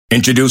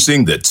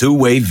Introducing the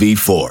Two-Way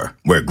V4,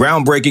 where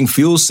groundbreaking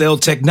fuel cell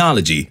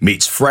technology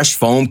meets fresh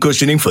foam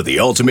cushioning for the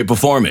ultimate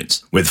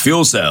performance. With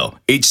Fuel Cell,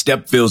 each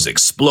step feels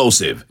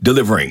explosive,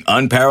 delivering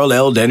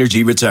unparalleled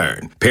energy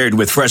return. Paired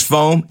with fresh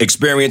foam,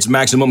 experience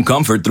maximum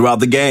comfort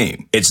throughout the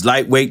game. Its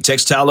lightweight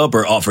textile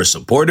upper offers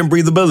support and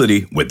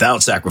breathability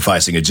without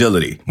sacrificing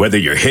agility. Whether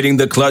you're hitting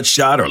the clutch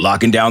shot or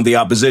locking down the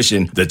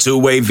opposition, the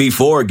Two-Way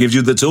V4 gives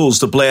you the tools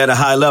to play at a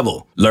high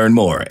level. Learn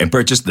more and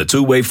purchase the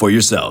Two-Way for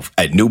yourself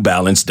at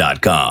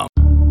newbalance.com.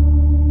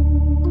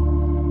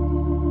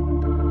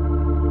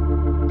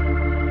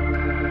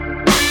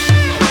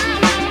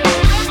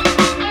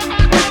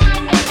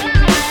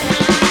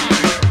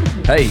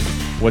 Hey,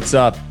 what's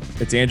up?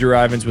 It's Andrew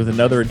Ivins with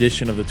another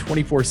edition of the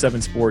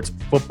 24/7 Sports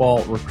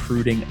Football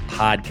Recruiting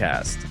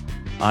Podcast.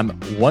 I'm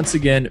once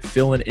again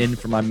filling in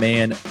for my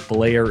man,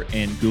 Blair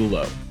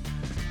Angulo.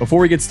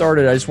 Before we get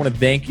started, I just want to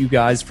thank you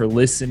guys for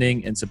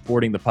listening and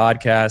supporting the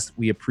podcast.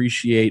 We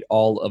appreciate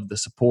all of the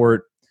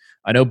support.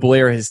 I know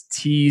Blair has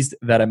teased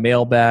that a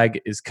mailbag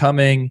is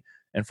coming,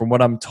 and from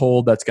what I'm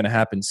told, that's going to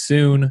happen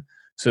soon.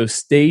 So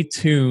stay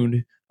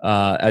tuned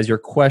as your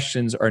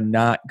questions are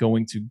not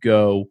going to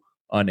go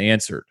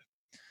unanswered.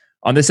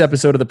 On this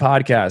episode of the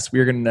podcast, we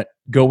are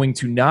going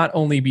to not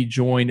only be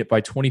joined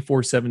by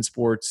 24/7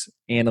 Sports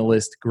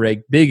analyst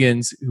Greg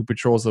Biggins, who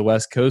patrols the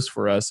West Coast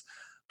for us,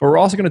 but we're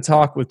also going to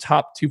talk with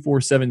top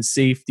 247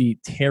 safety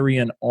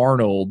Terrion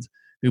Arnold,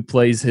 who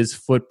plays his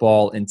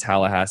football in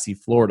Tallahassee,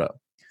 Florida.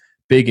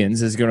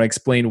 Biggins is going to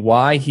explain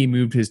why he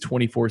moved his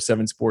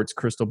 24/7 Sports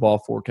crystal ball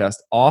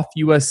forecast off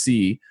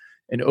USC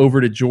and over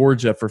to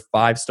Georgia for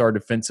five-star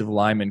defensive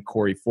lineman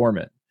Korey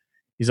Foreman.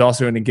 He's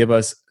also going to give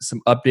us some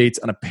updates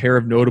on a pair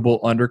of notable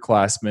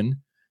underclassmen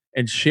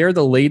and share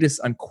the latest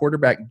on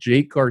quarterback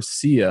Jake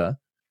Garcia,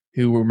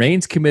 who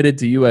remains committed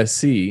to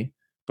USC,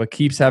 but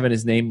keeps having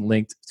his name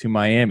linked to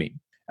Miami.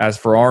 As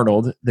for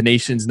Arnold, the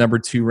nation's number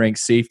 2 ranked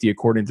safety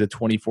according to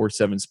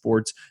 24/7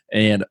 Sports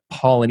and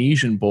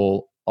Polynesian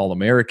Bowl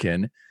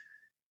All-American,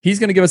 he's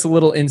going to give us a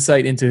little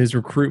insight into his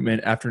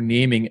recruitment after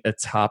naming a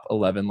top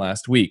 11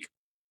 last week.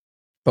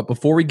 But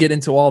before we get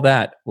into all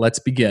that, let's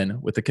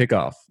begin with the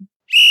kickoff.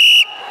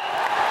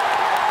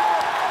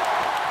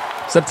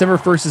 September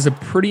 1st is a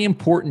pretty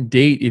important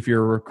date if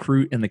you're a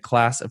recruit in the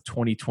class of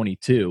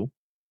 2022.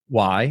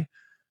 Why?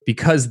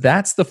 Because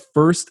that's the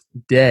first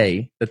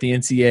day that the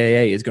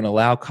NCAA is going to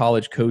allow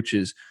college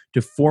coaches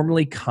to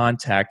formally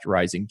contact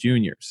rising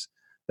juniors.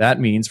 That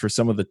means for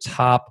some of the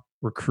top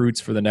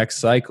recruits for the next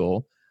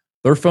cycle,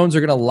 their phones are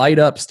going to light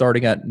up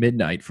starting at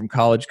midnight from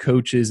college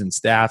coaches and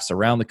staffs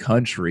around the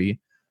country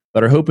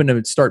that are hoping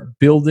to start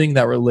building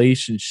that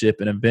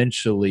relationship and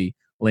eventually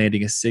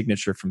landing a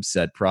signature from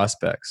said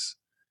prospects.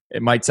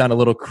 It might sound a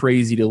little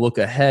crazy to look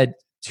ahead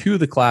to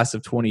the class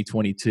of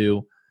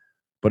 2022,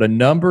 but a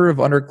number of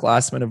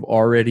underclassmen have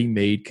already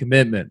made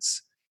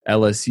commitments.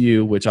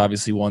 LSU, which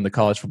obviously won the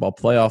college football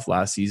playoff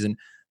last season,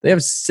 they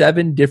have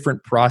 7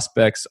 different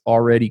prospects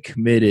already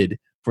committed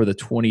for the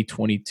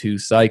 2022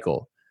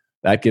 cycle.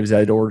 That gives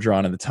Ed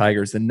Orgeron and the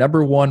Tigers the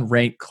number 1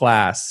 ranked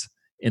class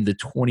in the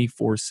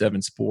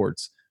 24/7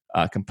 Sports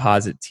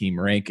composite team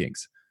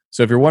rankings.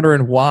 So if you're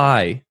wondering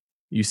why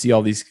you see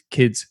all these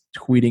kids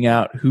tweeting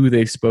out who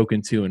they've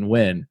spoken to and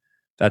when,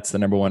 that's the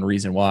number 1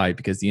 reason why,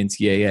 because the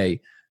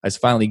NCAA has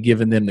finally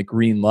given them the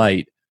green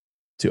light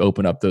to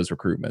open up those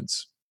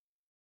recruitments.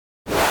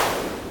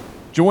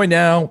 Joined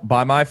now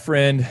by my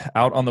friend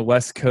out on the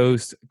West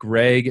Coast,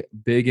 Greg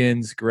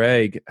Biggins.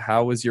 Greg,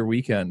 how was your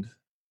weekend?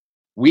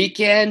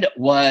 Weekend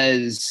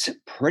was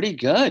pretty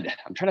good.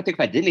 I'm trying to think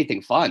if I did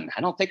anything fun.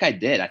 I don't think I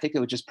did. I think it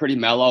was just pretty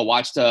mellow.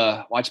 Watched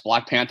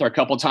Black Panther a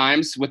couple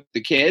times with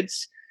the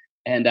kids.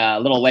 And a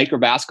little Laker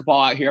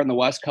basketball out here on the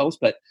West Coast,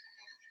 but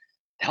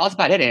that was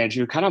about it,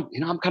 Andrew.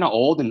 I'm kind of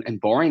old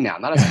and boring now.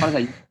 Not as fun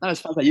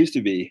as I used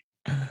to be.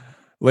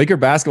 Laker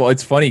basketball.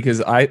 It's funny because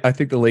I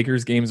think the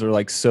Lakers games are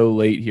like so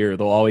late here.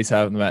 They'll always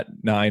have them at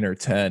 9 or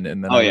 10,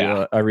 and then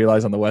I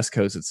realize on the West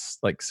Coast it's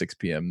like 6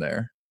 p.m.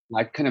 there.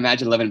 I can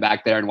imagine living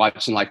back there and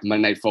watching like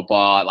Monday Night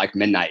Football at like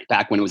midnight,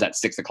 back when it was at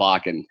 6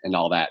 o'clock and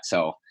all that.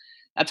 So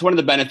that's one of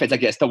the benefits, I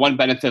guess. The one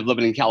benefit of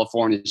living in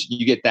California is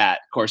you get that.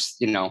 Of course,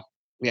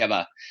 we have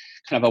a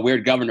kind of a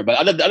weird governor, but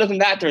other than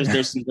that,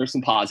 there's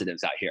some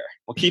positives out here.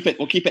 We'll keep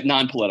it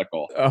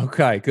non-political.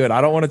 Okay, good.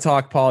 I don't want to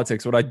talk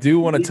politics. What I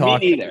do want to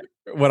talk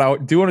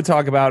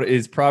about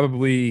is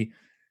probably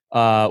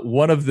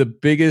one of the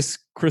biggest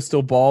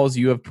crystal balls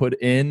you have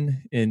put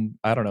in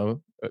I don't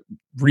know,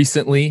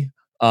 recently,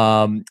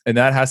 and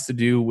that has to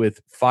do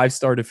with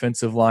 5-star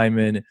defensive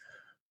lineman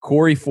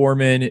Korey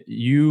Foreman.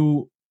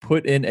 You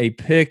put in a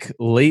pick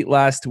late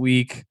last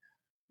week.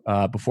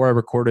 Before I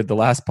recorded the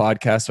last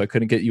podcast, so I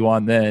couldn't get you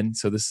on then.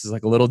 So this is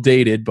like a little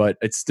dated, but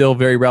it's still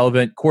very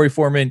relevant. Korey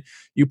Foreman,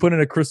 you put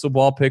in a crystal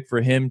ball pick for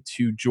him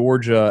to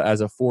Georgia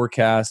as a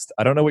forecast.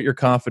 I don't know what your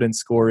confidence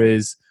score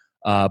is,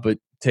 but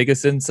take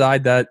us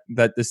inside that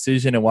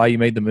decision and why you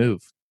made the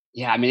move.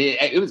 Yeah, I mean,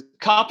 it was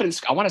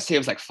confidence. I want to say it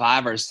was like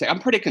 5 or 6. I'm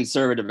pretty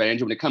conservative,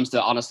 Andrew, when it comes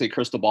to, honestly,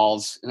 crystal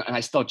balls. And I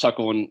still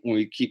chuckle when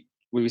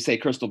we say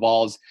crystal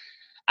balls.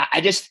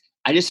 I just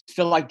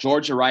feel like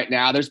Georgia right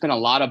now, there's been a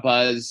lot of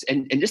buzz,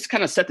 and just to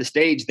kind of set the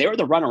stage, they were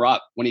the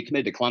runner-up when he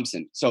committed to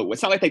Clemson. So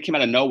it's not like they came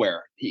out of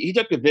nowhere. He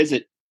took a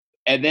visit,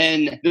 and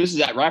then this is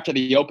right after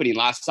the opening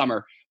last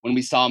summer when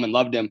we saw him and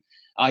loved him.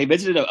 He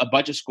visited a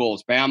bunch of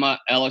schools: Bama,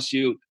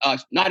 LSU,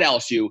 not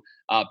LSU,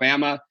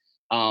 Bama,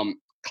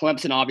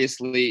 Clemson,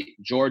 obviously,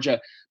 Georgia.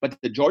 But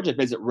the Georgia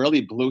visit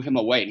really blew him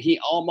away. And he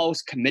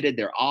almost committed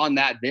there on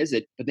that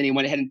visit. But then he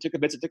went ahead and took a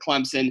visit to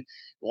Clemson,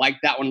 liked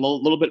that one a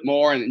little bit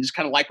more, and just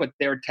kind of liked what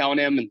they were telling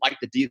him, and liked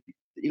the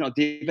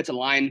defensive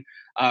line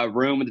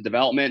room and the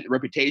development,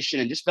 reputation,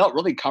 and just felt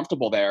really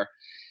comfortable there.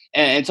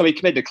 And so he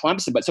committed to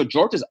Clemson. But so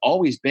Georgia's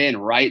always been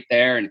right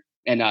there.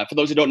 And for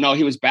those who don't know,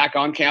 he was back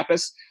on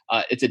campus.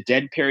 It's a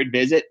dead period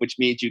visit, which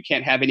means you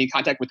can't have any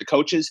contact with the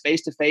coaches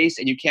face-to-face,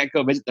 and you can't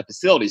go visit the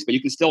facilities, but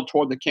you can still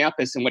tour the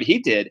campus. And what he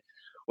did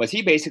was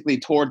he basically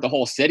toured the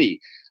whole city.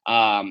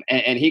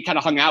 And he kind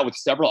of hung out with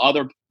several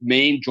other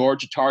main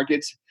Georgia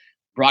targets.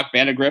 Brock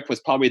Vandagriff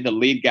was probably the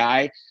lead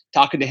guy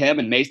talking to him,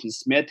 and Mason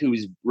Smith, who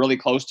he's really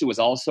close to, was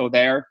also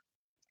there.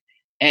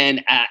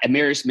 And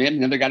Amir Smith,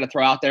 another guy to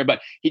throw out there.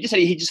 But he just said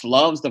he just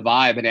loves the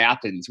vibe in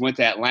Athens. Went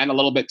to Atlanta a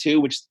little bit too,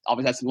 which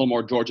obviously that's a little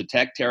more Georgia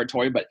Tech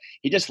territory. But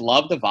he just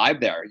loved the vibe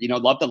there.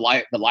 Loved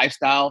the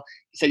lifestyle.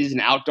 He said he's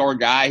an outdoor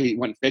guy. He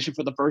went fishing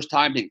for the first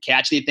time, didn't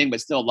catch anything,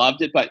 but still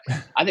loved it. But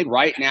I think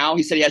right now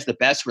he said he has the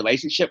best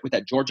relationship with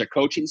that Georgia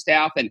coaching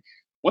staff. And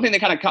one thing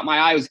that kind of caught my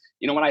eye was,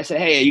 when I said,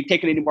 "Hey, are you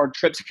taking any more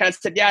trips?" He kind of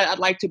said, "Yeah, I'd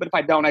like to, but if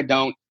I don't, I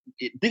don't."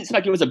 It didn't seem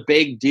like it was a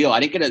big deal. I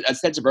didn't get a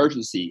sense of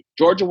urgency.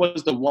 Georgia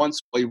was the one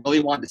school he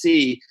really wanted to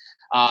see.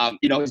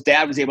 His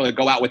dad was able to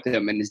go out with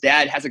him, and his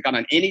dad hasn't gone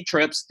on any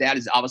trips. Dad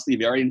is obviously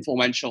very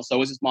influential.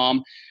 So is his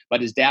mom, but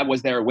his dad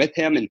was there with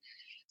him. And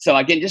so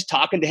again, just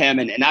talking to him,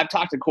 and I've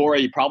talked to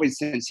Corey probably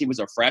since he was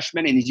a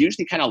freshman, and he's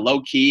usually kind of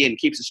low key and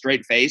keeps a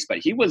straight face, but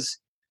he was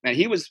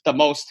the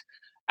most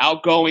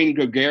outgoing,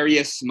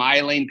 gregarious,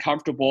 smiling,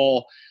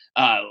 comfortable,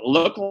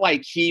 looked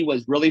like he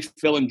was really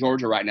feeling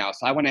Georgia right now.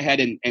 So I went ahead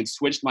and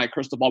switched my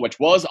crystal ball, which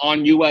was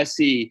on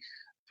USC,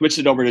 switched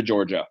it over to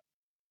Georgia.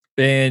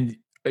 And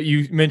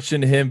you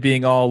mentioned him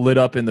being all lit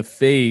up in the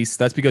face.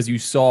 That's because you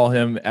saw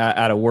him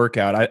at a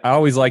workout. I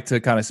always like to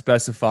kind of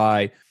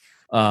specify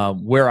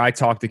where I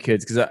talk to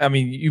kids, because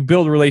you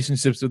build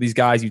relationships with these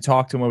guys, you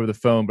talk to them over the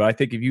phone, but I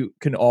think if you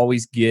can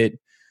always get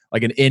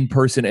like an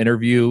in-person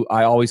interview,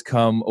 I always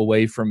come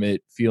away from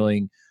it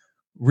feeling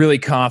really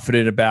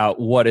confident about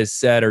what is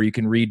said, or you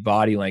can read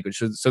body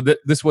language. So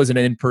this was an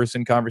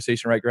in-person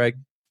conversation, right, Greg?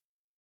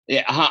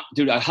 Yeah,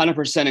 dude, I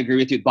 100% agree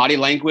with you. Body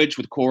language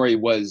with Corey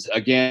was,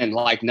 again,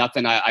 like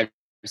nothing I've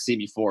seen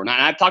before. And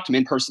I've talked to him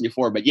in person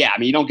before, but yeah,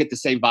 you don't get the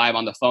same vibe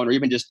on the phone or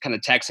even just kind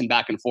of texting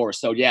back and forth.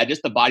 So yeah,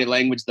 just the body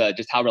language,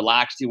 just how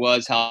relaxed he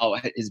was, how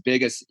his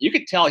biggest, you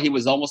could tell he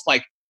was almost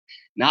like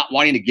not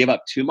wanting to give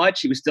up too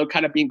much. He was still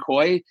kind of being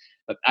coy.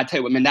 But I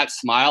tell you, that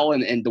smile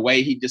and the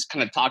way he just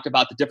kind of talked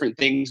about the different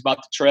things about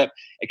the trip,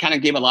 it kind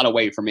of gave a lot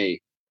away for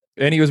me.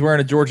 And he was wearing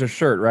a Georgia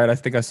shirt, right? I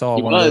think I saw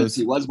one of those.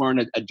 He was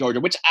wearing a Georgia,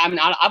 which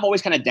I've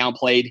always kind of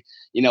downplayed,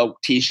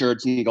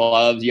 T-shirts and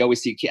gloves. You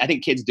always see, I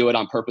think kids do it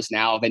on purpose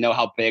now. They know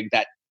how big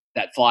that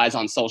flies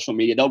on social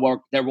media. They'll wear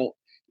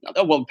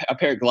a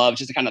pair of gloves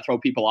just to kind of throw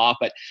people off.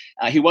 But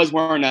he was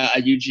wearing a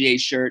UGA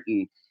shirt,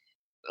 and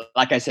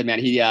like I said, man,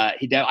 I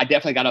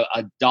definitely got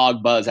a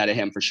dog buzz out of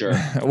him for sure.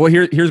 Well,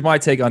 here's my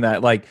take on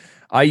that. Like,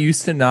 I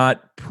used to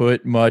not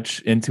put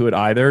much into it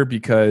either,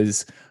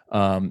 because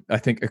I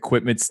think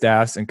equipment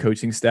staffs and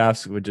coaching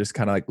staffs would just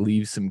kind of like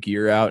leave some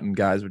gear out, and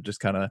guys would just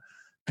kind of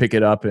pick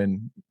it up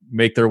and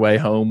make their way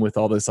home with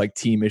all this like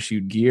team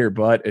issued gear.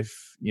 But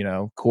if,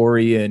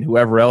 Corey and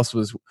whoever else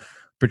was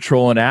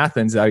patrolling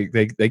Athens,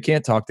 they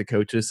can't talk to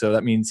coaches. So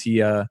that means he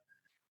had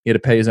to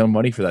pay his own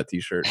money for that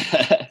T-shirt.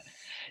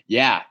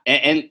 Yeah.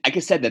 And like I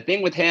said, the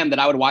thing with him that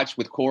I would watch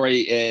with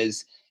Corey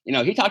is,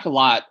 he talked a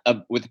lot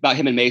about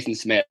him and Mason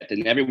Smith,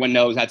 and everyone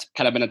knows that's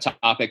kind of been a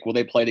topic. Will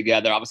they play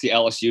together? Obviously,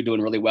 LSU doing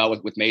really well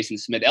with Mason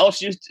Smith.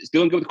 LSU is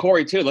doing good with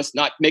Corey too. Let's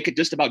not make it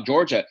just about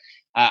Georgia.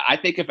 I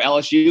think if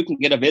LSU can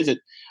get a visit,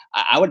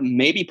 I would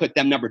maybe put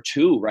them number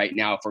 2 right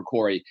now for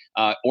Corey.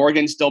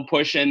 Oregon's still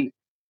pushing.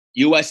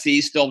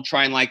 USC still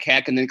trying like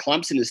heck. And then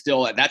Clemson is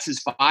still, that's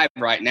his 5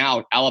 right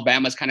now.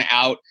 Alabama's kind of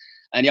out.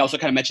 And he also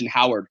kind of mentioned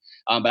Howard,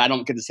 but I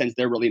don't get the sense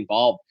they're really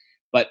involved.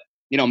 But,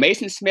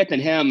 Mason Smith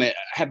and him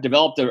have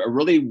developed a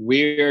really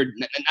weird,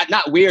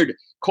 not weird.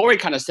 Corey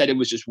kind of said it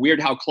was just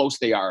weird how close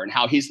they are and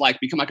how he's like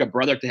become like a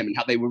brother to him and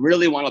how they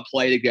really want to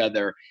play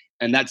together.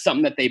 And that's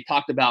something that they've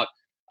talked about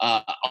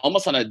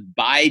almost on a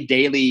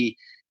bi-daily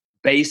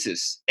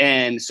basis.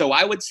 And so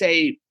I would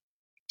say,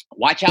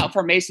 watch out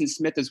for Mason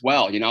Smith as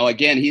well.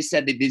 Again, he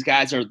said that these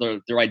guys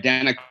they're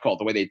identical,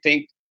 the way they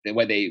think, the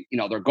way they,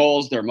 their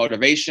goals, their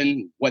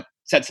motivation, what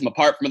sets them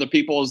apart from other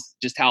people is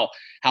just how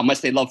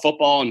much they love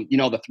football and,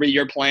 the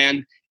 3-year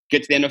plan,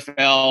 get to the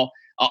NFL,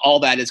 all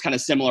that is kind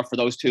of similar for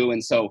those two.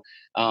 And so,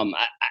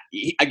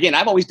 again,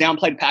 I've always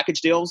downplayed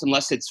package deals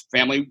unless it's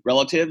family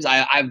relatives.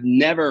 I've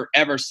never,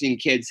 ever seen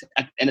kids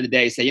at the end of the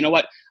day say, you know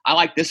what, I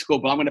like this school,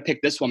 but I'm going to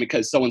pick this one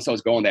because so-and-so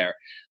is going there.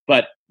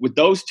 But with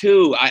those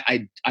two,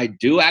 I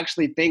do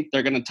actually think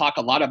they're going to talk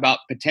a lot about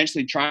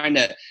potentially trying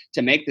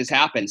to make this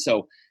happen.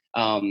 So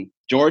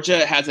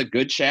Georgia has a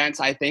good chance,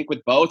 I think,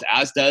 with both,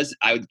 as does,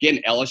 again,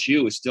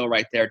 LSU is still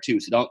right there too.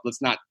 So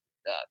let's not,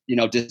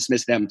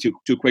 dismiss them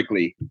too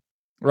quickly.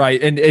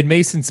 Right. And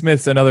Mason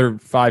Smith's another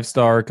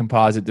 5-star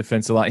composite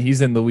defensive line.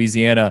 He's in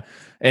Louisiana.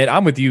 And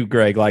I'm with you,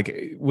 Greg.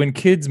 Like, when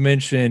kids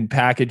mention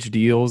package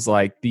deals,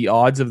 like, the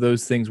odds of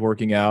those things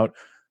working out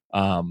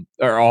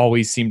are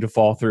always seem to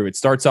fall through. It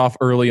starts off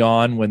early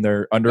on when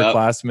they're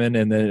underclassmen,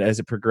 and then as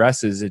it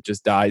progresses, it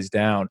just dies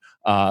down.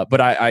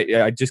 But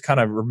I just kind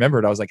of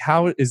remembered, I was like,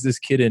 how is this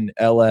kid in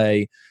LA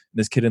and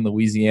this kid in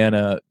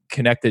Louisiana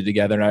connected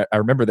together? And I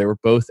remember they were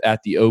both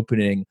at the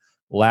opening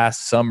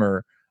last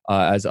summer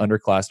as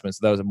underclassmen. So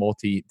that was a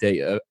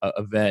multi-day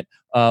event.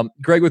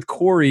 Greg, with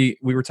Corey,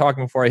 we were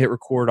talking before I hit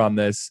record on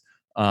this.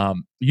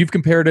 You've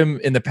compared him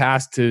in the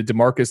past to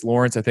DeMarcus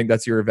Lawrence. I think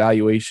that's your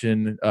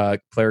evaluation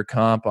player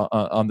comp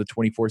on the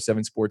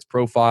 24/7 Sports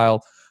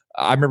profile.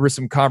 I remember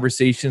some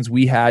conversations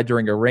we had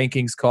during a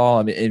rankings call.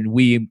 I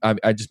mean,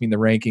 I just mean the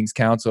rankings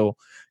council,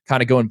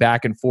 kind of going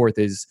back and forth.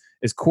 Is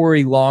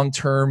Corey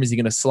long-term? Is he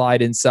going to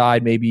slide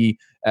inside maybe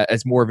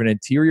as more of an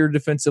interior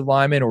defensive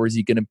lineman, or is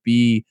he going to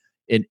be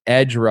an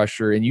edge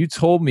rusher? And you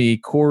told me,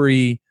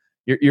 Corey,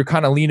 you're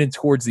kind of leaning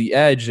towards the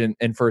edge,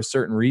 and for a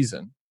certain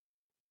reason.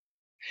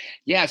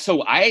 Yeah,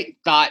 so I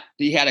thought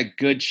he had a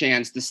good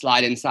chance to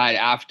slide inside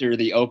after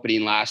the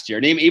opening last year.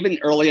 And even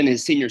early in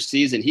his senior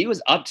season, he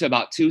was up to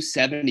about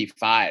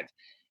 275.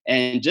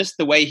 And just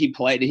the way he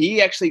played,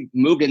 he actually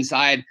moved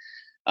inside.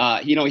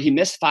 He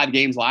missed 5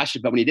 games last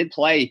year, but when he did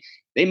play,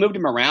 they moved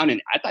him around,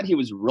 and I thought he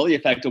was really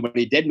effective when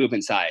he did move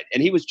inside.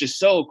 And he was just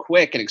so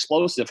quick and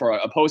explosive for an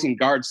opposing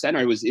guard center.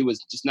 It was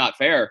just not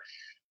fair.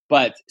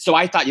 But so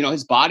I thought,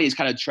 his body is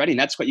kind of treading.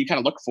 That's what you kind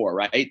of look for,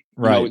 right?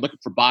 Right. Looking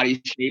for body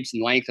shapes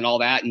and length and all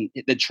that. And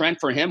the trend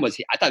for him was,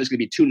 I thought it was going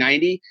to be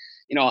 290.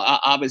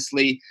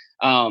 Obviously,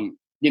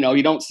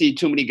 you don't see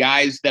too many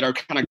guys that are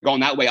kind of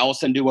going that way all of a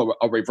sudden do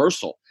a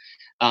reversal.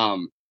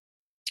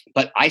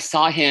 But I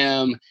saw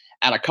him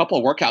at a couple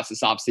of workouts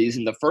this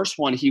offseason. The first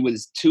one, he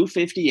was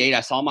 258.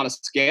 I saw him on a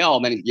scale.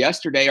 And then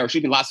last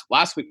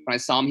week when I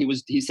saw him,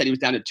 he said he was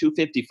down to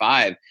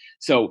 255.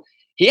 So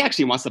he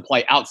actually wants to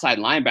play outside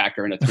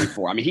linebacker in a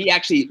 3-4. I mean, he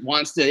actually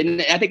wants to,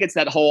 and I think it's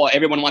that whole,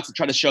 everyone wants to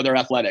try to show they're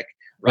athletic,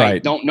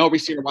 right? No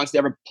receiver wants to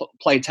ever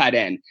play tight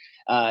end.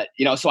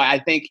 So I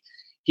think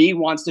he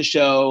wants to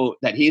show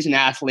that he's an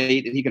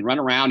athlete, that he can run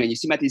around, and you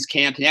see him at these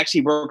camps, and he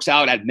actually works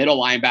out at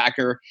middle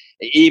linebacker,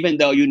 even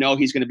though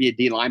he's going to be a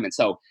D lineman.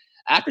 So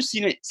after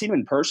seeing him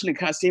in person and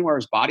kind of seeing where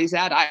his body's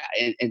at,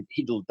 and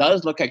he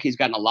does look like he's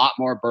gotten a lot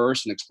more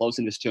burst and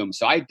explosiveness to him.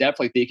 So I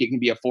definitely think he can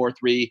be a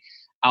 4-3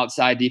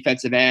 outside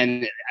defensive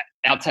end,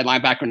 outside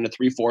linebacker in the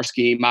 3-4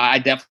 scheme. I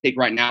definitely think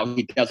right now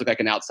he does look like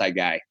an outside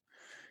guy.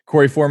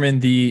 Corey Foreman,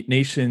 the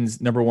nation's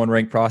 #1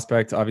 ranked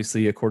prospect,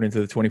 obviously, according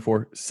to the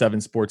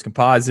 24/7 Sports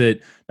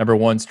composite,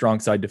 #1 strong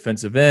side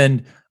defensive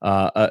end,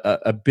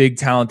 a big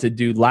talented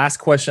dude. Last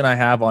question I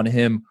have on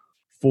him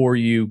for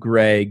you,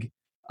 Greg,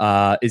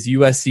 is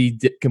USC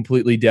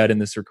completely dead in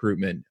this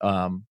recruitment?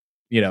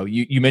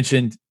 You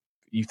mentioned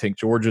you think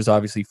Georgia's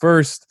obviously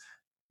first.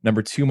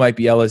 #2 might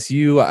be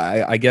LSU.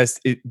 I guess,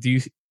 do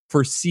you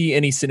foresee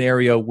any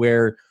scenario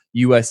where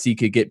USC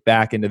could get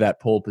back into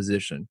that pole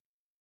position?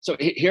 So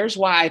here's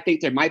why I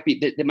think there might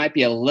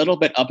be a little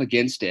bit up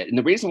against it. And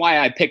the reason why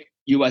I picked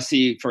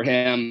USC for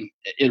him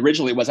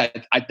originally was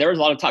there was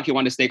a lot of talk he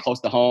wanted to stay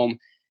close to home.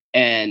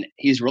 And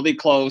he's really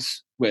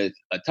close with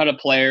a ton of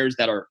players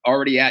that are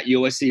already at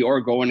USC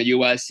or going to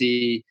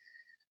USC.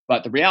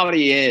 But the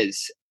reality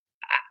is,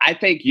 I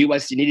think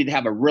USC needed to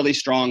have a really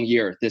strong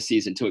year this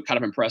season to kind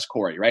of impress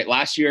Corey, right?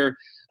 Last year,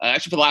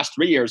 actually for the last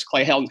 3 years,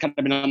 Clay Helton's kind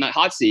of been on that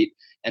hot seat.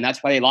 And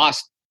that's why they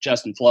lost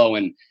Justin Flo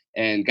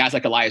and guys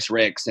like Elias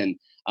Ricks. And,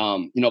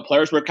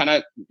 players were kind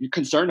of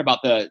concerned about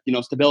the,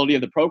 stability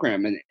of the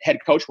program and head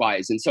coach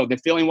wise. And so the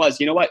feeling was,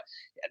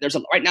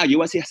 right now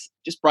USC has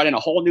just brought in a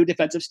whole new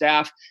defensive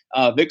staff.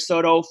 Vic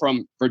Soto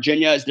from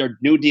Virginia is their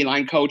new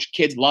D-line coach.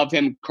 Kids love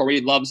him.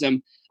 Corey loves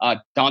him.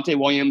 Dante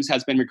Williams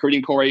has been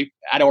recruiting Corey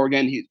at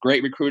Oregon. He's a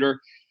great recruiter.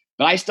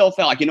 But I still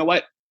felt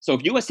like, so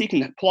if USC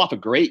can pull off a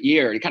great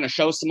year and kind of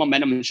show some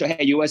momentum and show,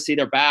 hey, USC,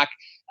 they're back.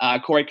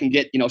 Corey can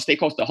get, stay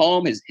close to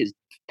home. His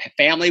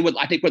family would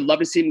love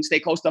to see him stay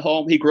close to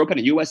home. He grew up in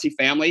a USC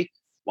family,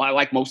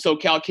 like most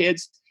SoCal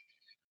kids.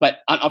 But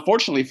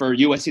unfortunately for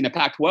USC in the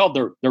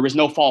Pac-12, there was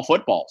no fall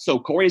football. So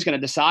Corey's going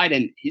to decide,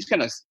 and he's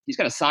going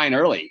to sign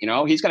early.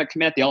 He's going to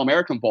commit at the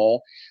All-American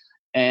Bowl,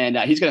 and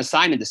he's going to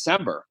sign in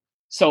December.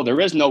 So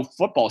there is no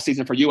football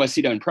season for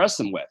USC to impress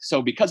them with.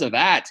 So because of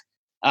that,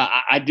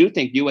 I do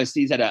think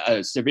USC's at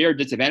a severe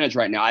disadvantage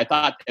right now. I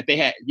thought if they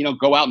had,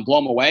 go out and blow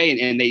them away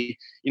and they,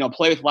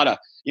 play with a lot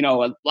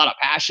of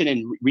passion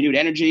and renewed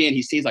energy, and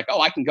he sees like,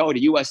 oh, I can go to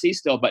USC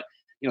still. But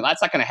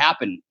that's not going to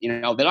happen.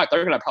 They're going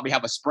to probably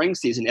have a spring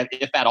season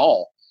if at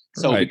all.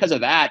 So because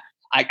of that,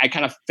 I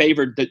kind of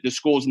favored the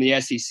schools in the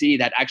SEC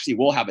that actually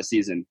will have a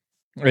season.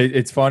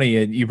 It's funny,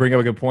 and you bring up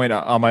a good point.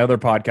 On my other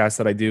podcast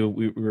that I do,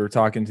 we were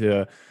talking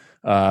to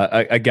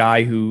a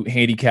guy who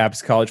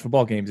handicaps college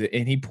football games,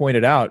 and he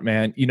pointed out,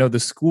 man, the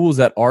schools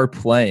that are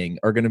playing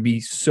are going to be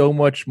so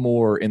much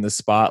more in the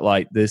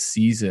spotlight this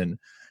season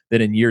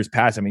than in years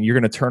past. I mean, you're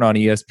going to turn on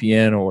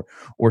ESPN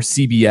or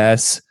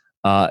CBS,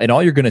 and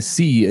all you're going to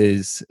see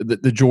is the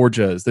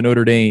Georgias, the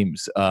Notre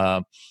Dames,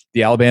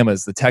 the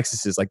Alabamas, the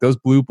Texases, like those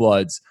blue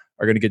bloods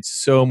are going to get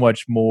so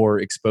much more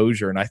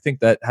exposure. And I think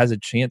that has a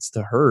chance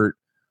to hurt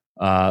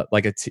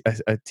like a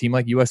team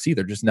like USC.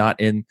 They're just not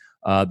in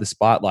the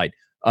spotlight.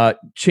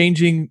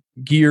 Changing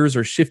gears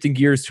or shifting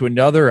gears to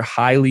another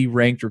highly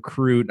ranked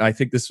recruit. And I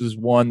think this was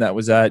one that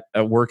was at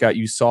a workout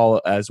you saw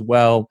as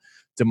well.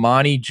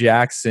 Damani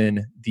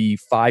Jackson, the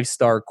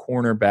 5-star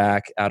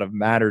cornerback out of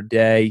Mater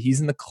Dei.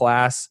 He's in the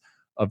class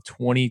of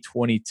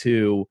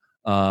 2022.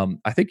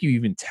 I think you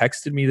even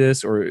texted me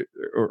this or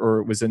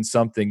it was in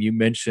something. You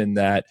mentioned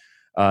that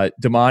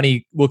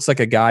Damani looks like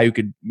a guy who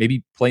could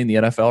maybe play in the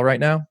NFL right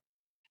now.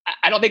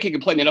 I don't think he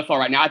could play in the NFL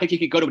right now. I think he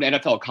could go to an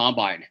NFL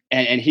combine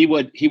and he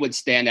would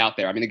stand out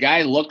there. I mean, the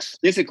guy looks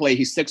physically,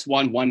 he's 6'1",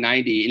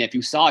 190. And if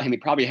you saw him, he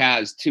probably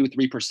has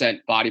 2-3%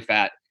 body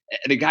fat.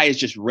 The guy is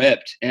just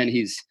ripped, and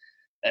he's,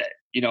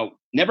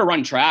 never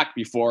run track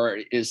before.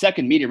 His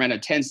second meet, he ran a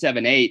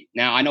 10.78.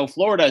 Now I know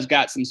Florida's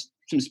got some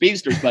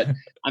speedsters, but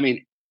I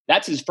mean,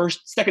 that's his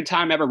second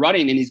time ever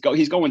running, and he's going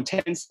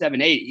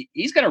 10.78.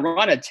 He's going to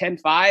run a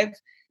 10.5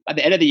 by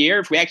the end of the year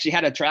if we actually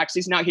had a track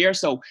season out here.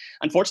 So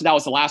unfortunately, that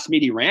was the last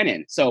meet he ran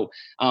in. So,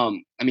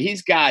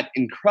 he's got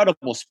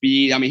incredible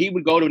speed. I mean, he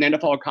would go to an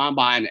NFL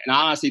combine, and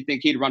I honestly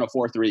think he'd run a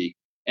 4.3,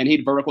 and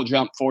he'd vertical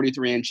jump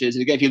 43 inches.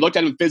 And again, if you looked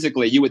at him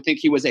physically, you would think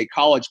he was a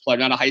college player,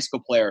 not a high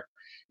school player.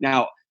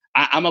 Now,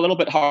 I'm a little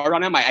bit hard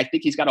on him. I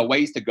think he's got a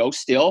ways to go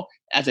still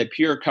as a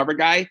pure cover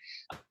guy.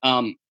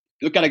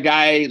 Look at a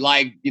guy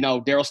like,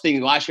 Daryl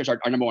Stingley last year's our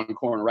number one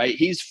corner, right?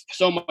 He's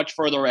so much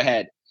further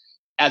ahead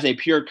as a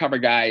pure cover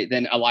guy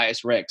than than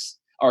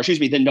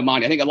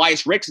Damani. I think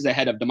Elias Ricks is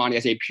ahead of Damani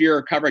as a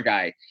pure cover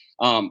guy.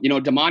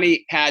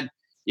 Damani had,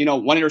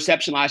 one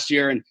interception last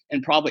year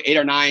and probably 8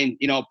 or 9,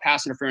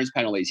 pass interference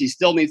penalties. He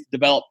still needs to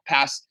develop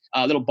pass,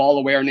 little ball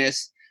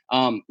awareness,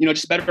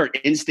 just better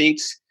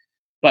instincts.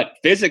 But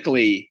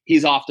physically,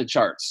 he's off the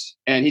charts,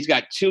 and he's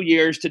got 2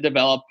 years to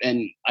develop.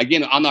 And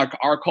again, on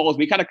our calls,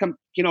 we kind of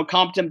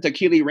comped him to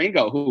Kelee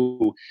Ringo,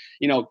 who,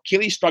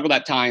 Kelee struggled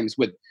at times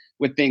with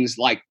things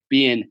like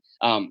being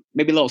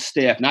maybe a little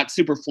stiff, not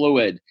super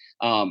fluid,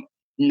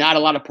 not a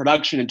lot of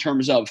production in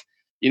terms of,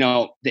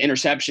 the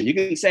interception. You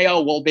can say,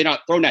 oh, well, they're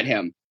not thrown at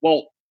him.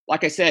 Well,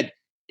 like I said,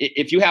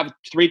 if you have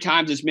 3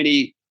 times as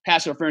many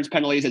pass interference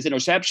penalties as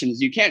interceptions,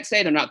 you can't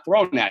say they're not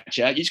thrown at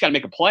you. You just got to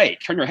make a play,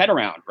 turn your head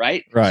around,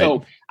 right?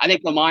 So I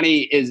think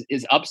Damani is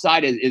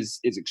upside is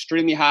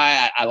extremely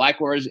high. I like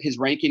where his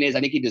ranking is.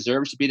 I think he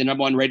deserves to be the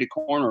number 1 rated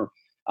corner.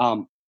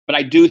 But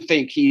I do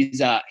think he's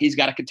got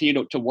to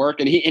continue to work,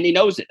 and he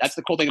knows it. That's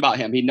the cool thing about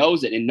him. He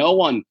knows it, and no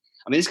one.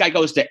 I mean, this guy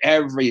goes to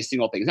every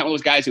single thing. He's not one of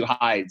those guys who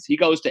hides. He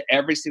goes to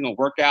every single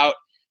workout.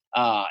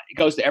 He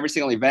goes to every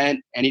single event,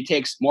 and he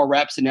takes more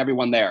reps than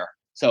everyone there.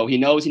 So he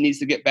knows he needs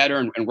to get better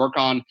and work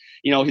on,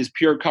 his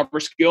pure cover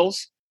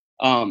skills.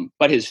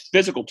 But his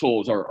physical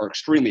tools are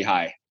extremely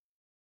high.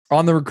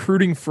 On the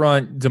recruiting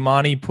front,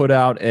 Damani put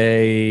out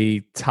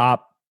a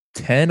top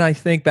 10, I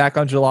think, back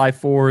on July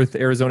 4th.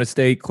 Arizona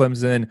State,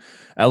 Clemson,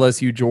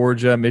 LSU,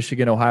 Georgia,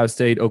 Michigan, Ohio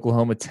State,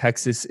 Oklahoma,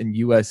 Texas, and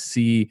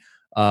USC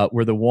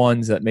were the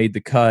ones that made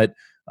the cut.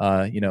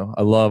 I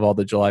love all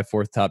the July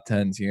 4th top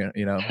 10s.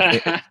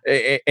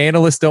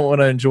 Analysts don't want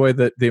to enjoy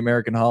the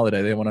American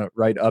holiday. They want to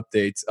write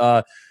updates.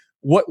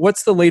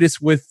 What's the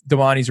latest with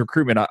Damani's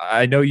recruitment?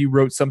 I know you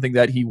wrote something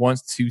that he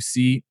wants to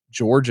see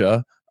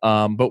Georgia,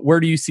 but where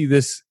do you see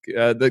this,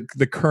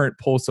 the current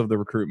pulse of the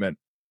recruitment?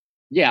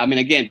 Yeah, I mean,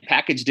 again,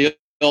 package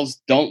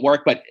deals don't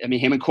work, but I mean,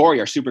 him and Corey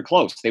are super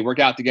close. They work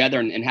out together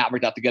and have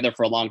worked out together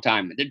for a long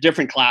time. They're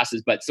different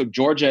classes, but so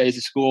Georgia is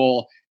a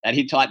school that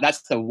he taught.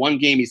 That's the one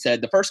game he said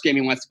the first game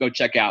he wants to go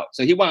check out.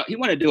 So he wanted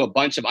to do a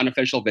bunch of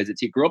unofficial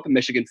visits. He grew up a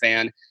Michigan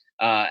fan,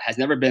 has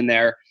never been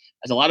there,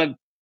 has a lot of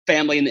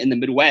family in the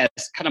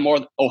Midwest, kind of more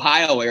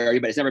Ohio area,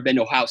 but he's never been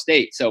to Ohio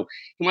State. So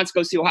he wants to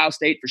go see Ohio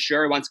State for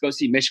sure. He wants to go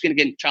see Michigan,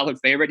 again, childhood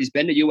favorite. He's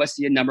been to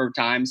USC a number of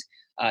times.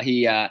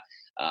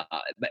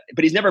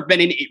 But he's never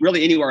been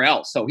really anywhere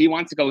else. So he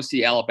wants to go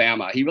see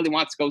Alabama. He really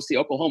wants to go see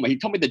Oklahoma. He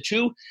told me the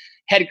 2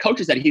 head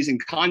coaches that he's in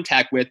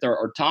contact with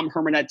are Tom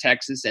Herman at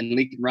Texas and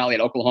Lincoln Riley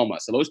at Oklahoma.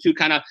 So those 2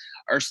 kind of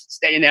are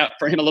staying out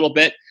for him a little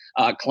bit.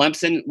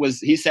 Clemson was,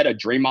 he said, a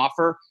dream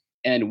offer.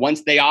 And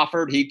once they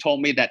offered, he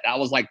told me that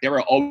was like they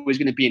were always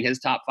going to be in his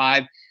top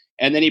 5.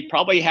 And then he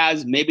probably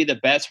has maybe the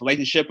best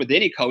relationship with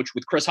any coach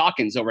with Chris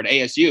Hawkins over at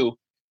ASU.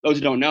 Those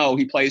who don't know,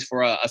 he plays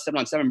for a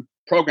 7-on-7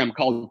 program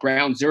called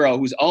Ground Zero,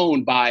 who's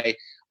owned by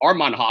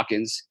Armand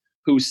Hawkins,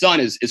 whose son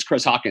is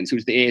Chris Hawkins,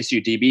 who's the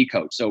ASU DB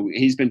coach. So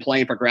he's been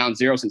playing for Ground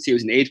Zero since he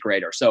was an 8th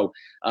grader. So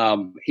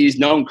he's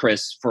known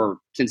Chris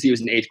since he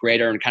was an 8th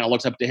grader and kind of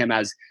looks up to him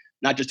as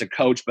not just a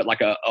coach, but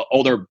like a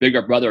older,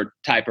 bigger brother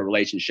type of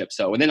relationship.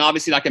 So, and then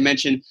obviously, like I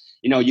mentioned,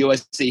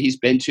 USC he's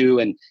been to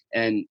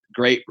and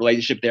great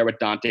relationship there with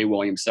Dante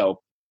Williams.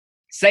 So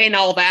saying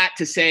all that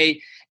to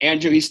say,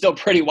 Andrew, he's still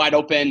pretty wide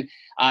open.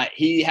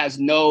 He has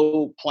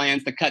no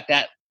plans to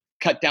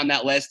cut down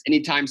that list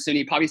anytime soon.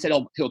 He probably said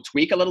he'll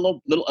tweak a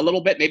little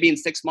bit, maybe in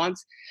 6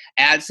 months,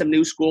 add some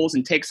new schools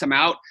and take some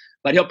out.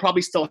 But he'll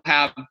probably still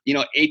have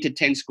 8 to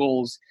 10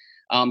 schools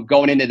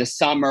going into the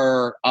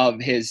summer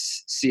of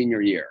his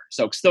senior year.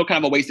 So still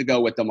kind of a ways to go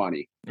with the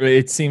money.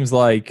 It seems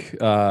like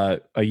a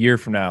year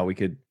from now we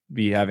could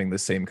be having the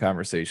same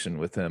conversation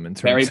with him in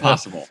terms very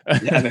possible.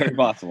 Yeah, very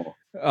possible.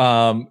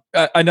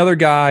 Another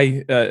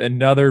guy,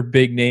 another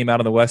big name out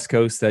on the West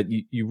Coast that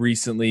you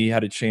recently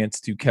had a chance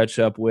to catch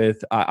up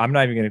with. I'm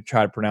not even going to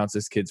try to pronounce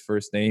this kid's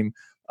first name,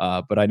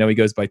 but I know he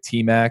goes by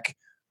T-Mac.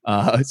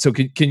 So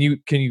can you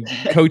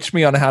coach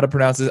me on how to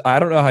pronounce this? I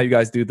don't know how you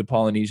guys do the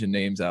Polynesian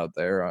names out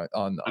there.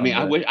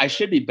 I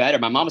should be better.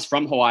 My mom's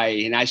from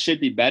Hawaii, and I should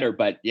be better.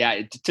 But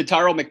yeah,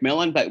 Tataro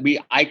McMillan, but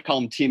I call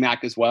him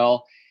T-Mac as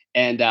well.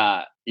 And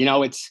him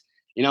and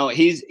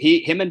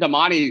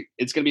Damani.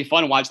 It's going to be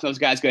fun watching those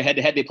guys go head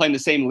to head. They play in the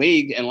same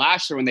league, and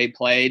last year when they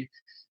played,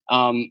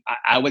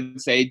 I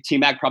would say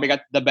T-Mac probably got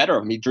the better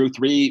of him. He drew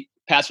 3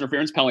 pass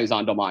interference penalties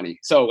on Damani.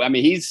 So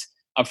he's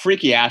a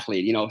freaky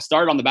athlete.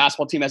 Started on the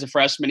basketball team as a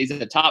freshman. He's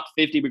a top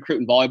 50 recruit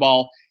in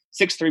volleyball.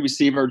 6'3"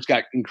 receiver. He's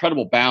got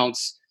incredible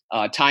bounce,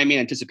 timing,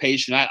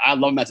 anticipation. I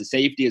love him as a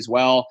safety as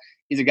well.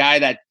 He's a guy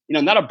that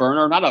not a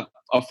burner, not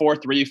a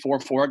 4'3",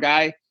 4'4"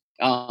 guy.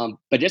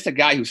 But just a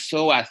guy who's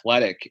so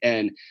athletic,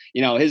 and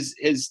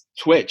his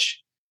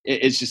twitch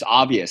is just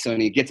obvious,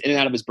 and he gets in and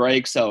out of his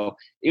break. So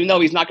even though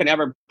he's not going to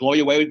ever blow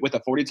you away with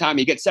a 40 time,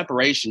 he gets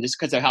separation just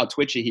because of how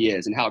twitchy he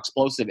is and how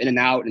explosive in and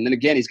out. And then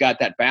again, he's got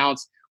that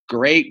bounce,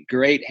 great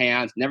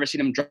hands. Never seen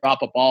him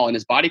drop a ball, and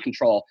his body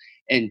control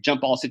in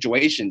jump ball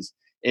situations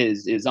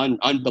is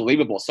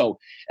unbelievable. So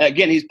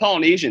again, he's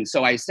Polynesian.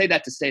 So I say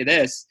that to say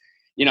this.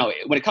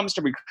 When it comes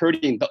to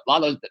recruiting, a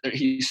lot of those,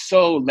 he's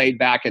so laid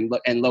back and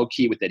low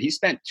key with it. He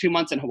spent 2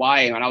 months in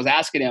Hawaii, and when I was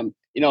asking him,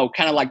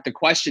 kind of like the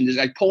question is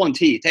like pulling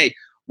teeth. Hey,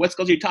 what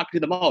schools are you talking to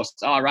the most?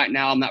 Oh, right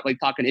now I'm not really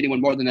talking to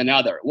anyone more than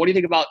another. What do you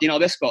think about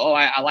this school? Oh,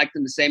 I like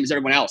them the same as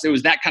everyone else. It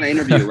was that kind of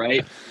interview,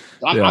 right?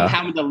 So I'm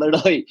having to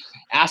literally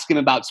ask him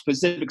about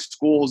specific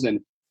schools. And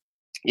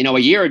a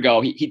year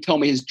ago, he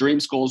told me his dream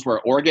schools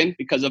were Oregon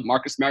because of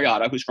Marcus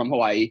Mariota, who's from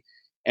Hawaii.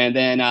 And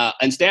then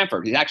and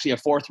Stanford. He's actually a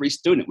 4.3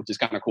 student, which is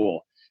kind of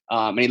cool.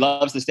 And he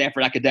loves the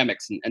Stanford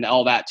academics and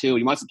all that too.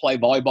 He wants to play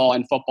volleyball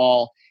and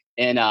football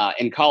in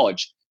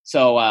college.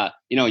 So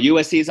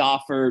USC's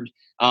offered.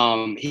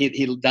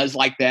 He does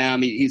like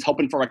them. He's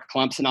hoping for a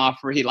Clemson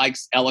offer. He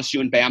likes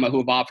LSU and Bama who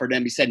have offered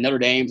him. He said Notre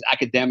Dame's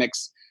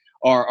academics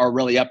are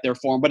really up there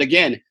for him. But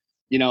again,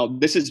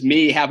 this is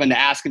me having to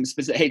ask him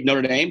specific. Hey,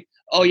 Notre Dame.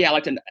 Oh yeah, I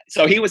like to.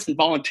 So he wasn't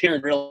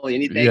volunteering really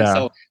anything. Yeah.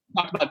 So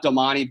talk about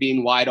Damani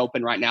being wide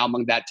open right now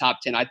among that top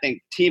 10. I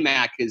think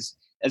T-Mac is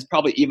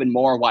probably even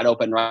more wide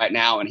open right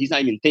now, and he's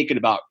not even thinking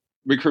about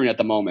recruiting at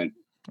the moment.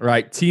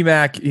 Right.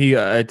 T-Mac, he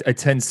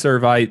attends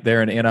Servite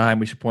there in Anaheim.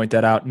 We should point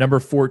that out. Number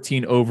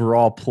 14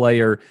 overall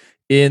player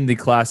in the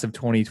class of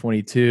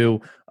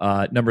 2022.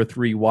 Number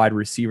 3 wide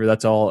receiver.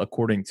 That's all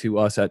according to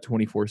us at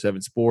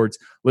 24/7 Sports.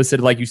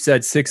 Listed, like you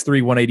said,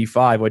 6'3",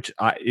 185, which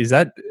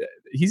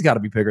he's got to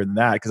be bigger than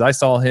that, because I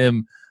saw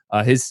him,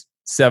 his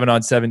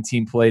 7-on-7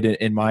 team played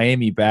in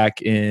Miami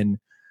back in,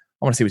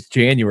 I want to say it was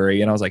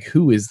January, and I was like,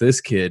 who is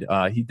this kid?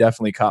 He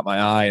definitely caught my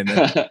eye. And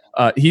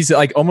then, he's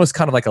like almost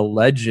kind of like a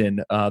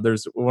legend.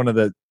 There's one of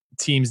the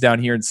teams down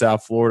here in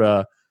South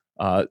Florida.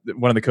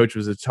 One of the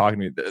coaches was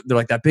talking to me. They're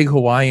like that big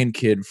Hawaiian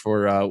kid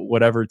for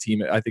whatever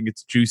team. I think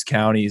it's Juice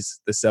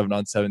County's the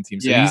 7-on-7 team.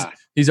 So yeah.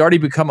 He's already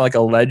become like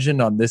a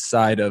legend on this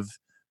side of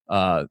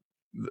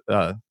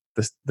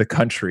the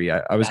country.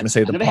 I was going to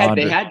say the pond.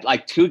 They had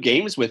like 2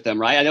 games with them,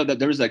 right? I know that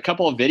there was a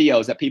couple of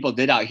videos that people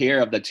did out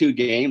here of the 2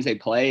 games they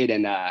played.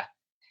 And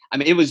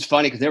it was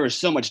funny because there was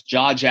so much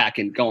jaw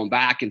jacking going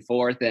back and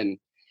forth. And,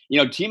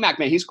 T-Mac,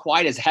 man, he's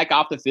quiet as heck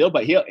off the field,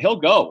 but he'll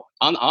go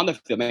on the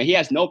field, man. He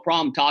has no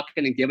problem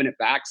talking and giving it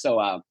back.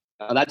 So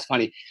that's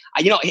funny.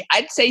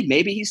 I'd say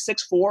maybe he's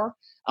 6'4",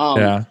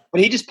 but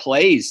he just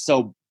plays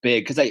so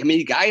big because,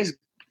 the guy is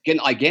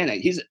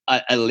he's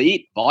an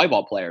elite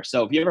volleyball player.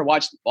 So if you ever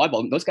watched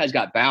volleyball, those guys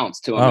got bounce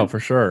to him. Oh, for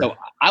sure. So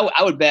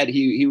I would bet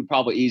he would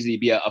probably easily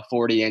be a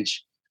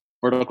 40-inch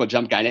vertical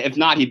jump guy. And if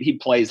not, he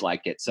plays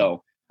like it.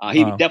 So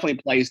he definitely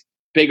plays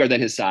bigger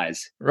than his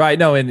size. Right.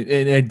 No, in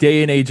a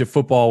day and age of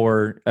football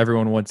where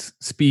everyone wants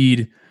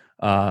speed,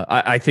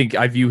 I think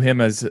I view him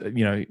as,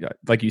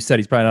 like you said,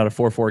 he's probably not a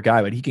 4'4"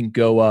 guy, but he can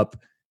go up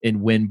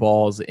and win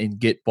balls and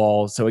get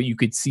balls. So you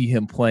could see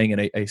him playing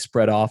in a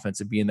spread offense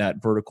and being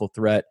that vertical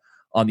threat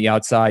on the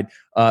outside.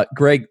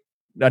 Greg,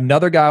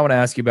 another guy I want to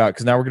ask you about,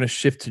 because now we're going to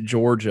shift to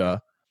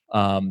Georgia.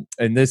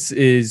 And this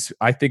is,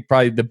 I think,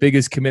 probably the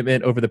biggest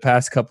commitment over the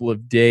past couple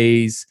of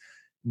days.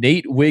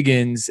 Nate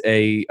Wiggins,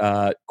 a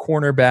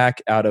cornerback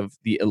out of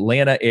the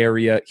Atlanta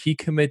area, he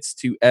commits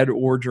to Ed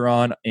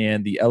Orgeron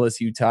and the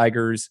LSU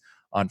Tigers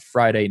on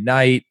Friday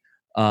night.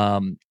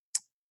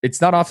 It's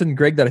not often,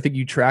 Greg, that I think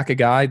you track a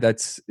guy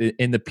that's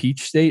in the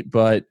Peach State,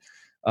 but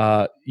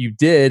you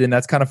did, and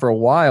that's kind of for a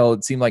while.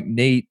 It seemed like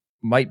Nate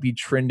might be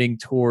trending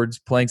towards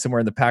playing somewhere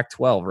in the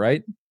Pac-12,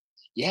 right?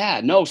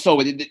 Yeah, no.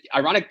 So the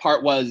ironic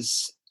part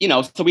was,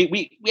 so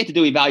we had to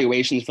do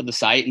evaluations for the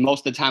site. And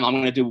most of the time I'm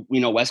going to do,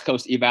 West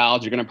Coast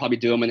evals. You're going to probably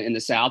do them in the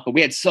South. But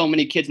we had so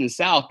many kids in the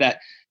South that,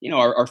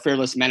 our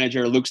fearless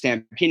manager, Luke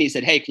Stampini,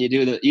 said, hey, can you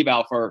do the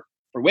eval for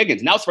Wiggins?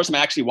 And that was the first time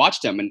I actually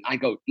watched him. And I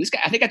go, this guy,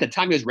 I think at the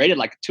time he was rated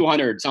like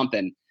 200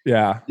 something.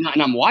 Yeah.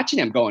 And I'm watching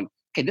him going,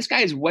 okay, this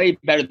guy is way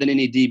better than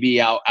any DB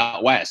out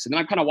West. And then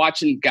I'm kind of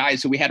watching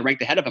guys who we had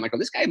ranked ahead of him. I go,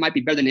 this guy might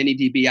be better than any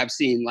DB I've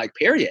seen, like,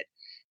 period.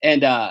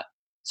 And,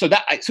 so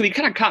he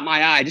kind of caught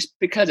my eye just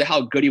because of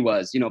how good he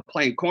was,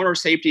 playing corner,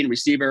 safety, and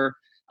receiver.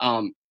 I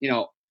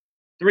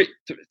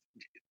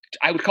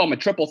would call him a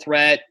triple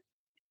threat,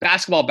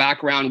 basketball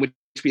background, which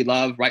we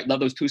love, right? Love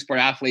those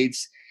two-sport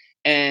athletes.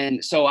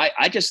 And so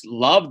I just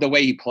love the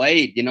way he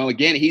played.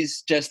 Again,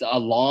 he's just a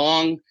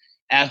long,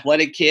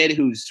 athletic kid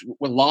who's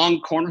with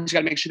long corners. You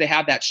got to make sure they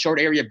have that short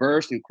area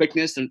burst and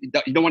quickness. And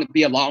you don't want to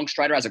be a long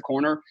strider as a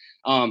corner.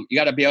 You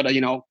got to be able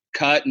to,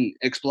 cut and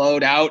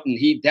explode out. And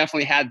he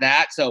definitely had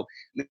that. So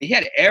he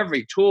had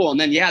every tool. And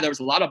then, there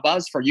was a lot of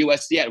buzz for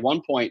USC at one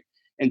point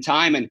in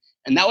time. And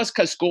that was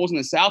because schools in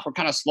the South were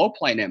kind of slow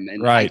playing him.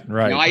 And right.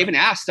 I even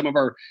asked some of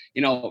our,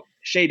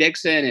 Shea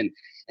Dixon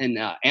and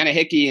Anna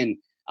Hickey and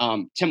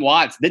Tim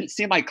Watts. Didn't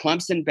seem like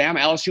Clemson, Bama,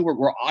 LSU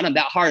were on him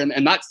that hard. And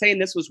I'm not saying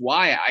this was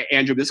why,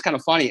 Andrew, but this is kind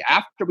of funny.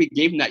 After we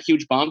gave him that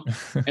huge bump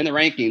in the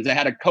rankings, I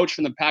had a coach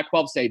from the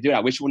Pac-12 say, dude, I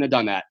wish you wouldn't have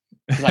done that.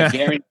 Because I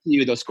guarantee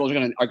you those schools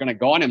are gonna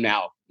go on him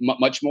now,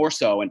 much more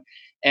so.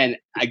 And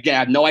again, I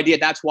have no idea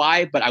that's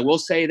why, but I will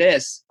say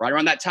this, right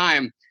around that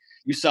time,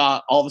 you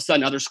saw all of a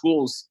sudden other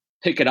schools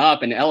pick it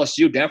up, and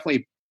LSU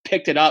definitely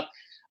picked it up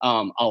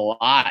a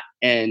lot.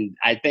 And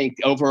I think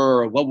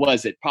over, what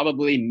was it,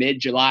 probably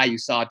mid-July, you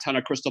saw a ton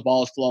of crystal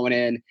balls flowing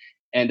in.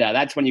 And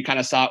that's when you kind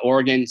of saw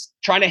Oregon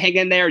trying to hang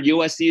in there.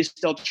 USC is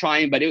still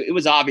trying, but it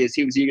was obvious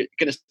he was going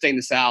to stay in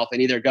the South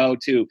and either go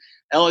to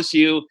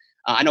LSU.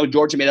 I know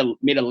Georgia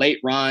made a late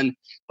run,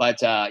 but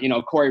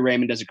Corey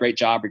Raymond does a great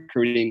job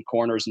recruiting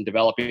corners and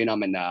developing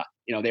them, and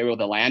they were able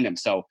to land him.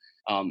 So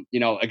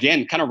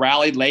again, kind of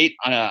rallied late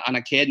on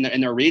a kid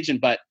in their region,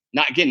 but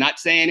not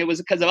saying it was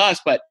because of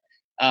us, but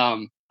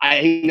I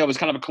think it was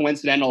kind of a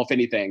coincidental, if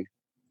anything.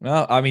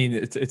 Well, I mean,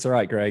 it's all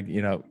right, Greg.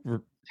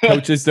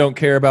 Coaches don't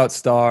care about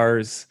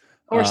stars.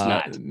 Of course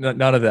not.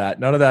 None of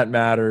that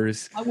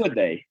matters. How would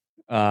they?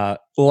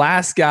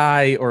 Last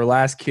guy or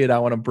last kid I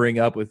want to bring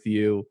up with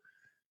you.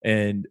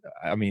 And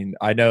I mean,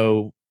 I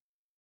know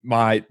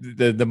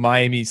the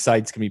Miami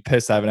sites can be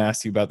pissed. I haven't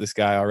asked you about this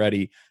guy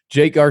already.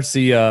 Jake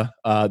Garcia,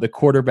 the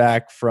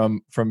quarterback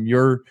from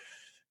your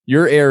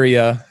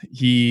area.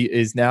 He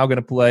is now going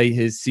to play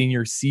his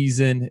senior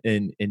season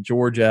in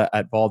Georgia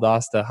at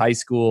Valdosta High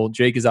School.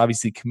 Jake is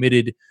obviously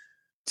committed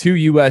to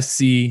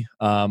USC,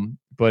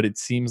 but it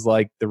seems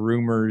like the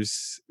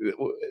rumors,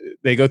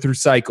 they go through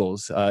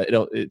cycles.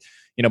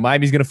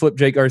 Miami's going to flip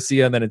Jake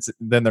Garcia, and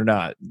then they're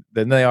not.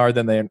 Then they are.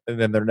 Then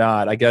they're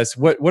not. I guess.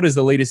 What is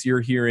the latest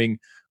you're hearing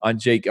on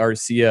Jake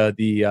Garcia,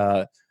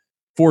 the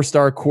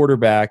 4-star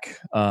quarterback,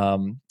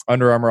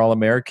 Under Armour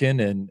All-American,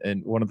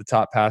 and one of the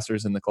top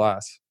passers in the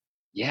class?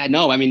 Yeah,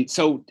 no, I mean,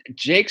 so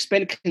Jake's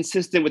been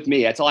consistent with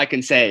me. That's all I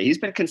can say. He's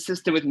been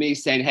consistent with me,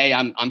 saying, "Hey,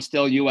 I'm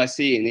still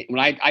USC." And when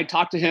I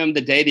talked to him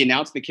the day the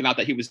announcement came out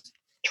that he was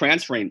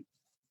transferring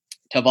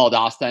to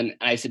Valdosta, and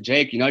I said,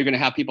 "Jake, you're going to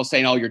have people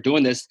saying, 'Oh, you're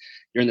doing this.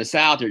 You're in the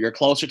South, or you're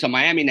closer to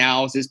Miami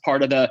now. Is this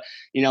part of the,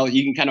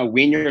 you can kind of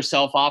wean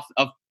yourself off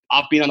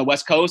being on the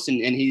West Coast?" And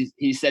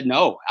he said,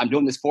 "No, I'm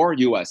doing this for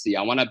USC.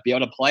 I want to be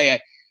able to play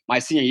at my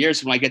senior year,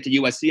 so when I get to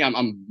USC,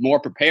 I'm more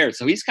prepared."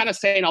 So he's kind of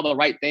saying all the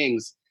right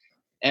things.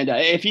 And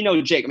if you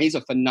know Jake, I mean, he's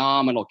a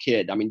phenomenal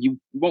kid. I mean, you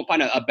won't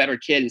find a better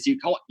kid. And so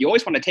you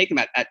always want to take him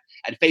at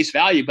face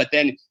value. But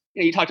then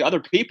you talk to other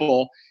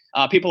people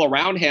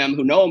around him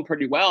who know him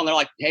pretty well, and they're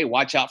like, "Hey,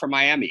 watch out for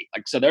Miami."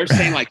 Like, so they're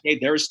saying like, "Hey,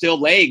 there's still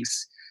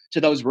legs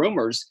to those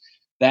rumors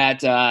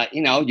that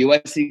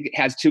USC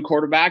has 2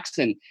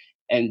 quarterbacks,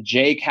 and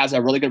Jake has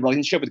a really good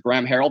relationship with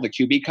Graham Harrell, the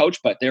QB coach.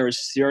 But there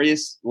is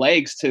serious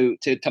legs to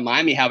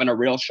Miami having a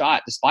real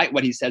shot, despite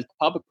what he says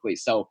publicly."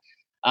 So.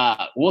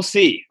 We'll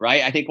see,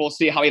 right? I think we'll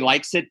see how he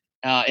likes it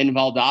in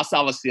Valdosta.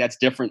 Obviously, that's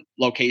different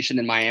location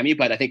than Miami,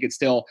 but I think it's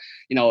still,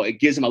 it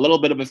gives him a little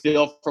bit of a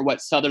feel for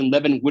what Southern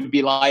living would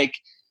be like.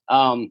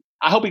 I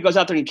hope he goes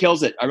out there and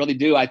kills it. I really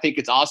do. I think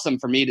it's awesome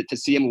for me to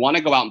see him want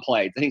to go out and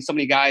play. I think so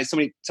many guys, so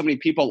many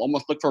people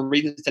almost look for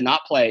reasons to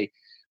not play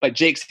but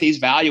Jake sees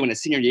value in a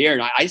senior year,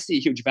 and I see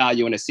huge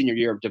value in a senior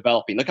year of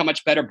developing. Look how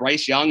much better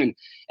Bryce Young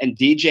and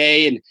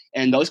DJ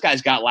and those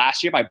guys got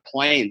last year by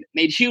playing.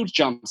 Made huge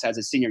jumps as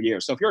a senior year.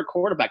 So if you're a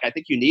quarterback, I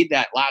think you need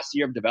that last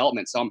year of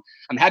development. So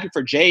I'm happy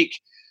for Jake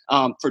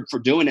for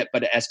doing it.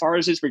 But as far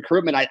as his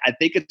recruitment, I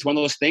think it's one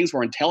of those things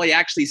where until he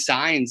actually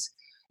signs,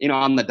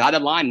 on the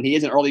dotted line, and he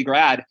is an early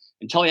grad,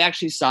 until he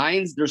actually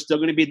signs, there's still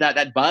going to be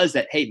that buzz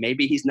that, hey,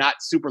 maybe he's not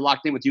super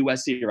locked in with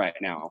USC right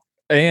now.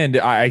 And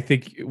I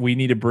think we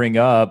need to bring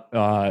up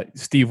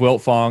Steve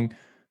Wiltfong,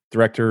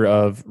 director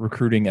of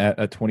recruiting at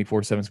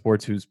 24/7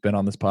 Sports, who's been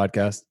on this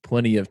podcast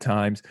plenty of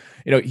times.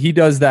 He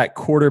does that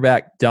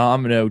quarterback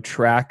domino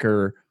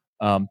tracker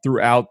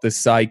throughout the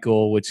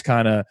cycle, which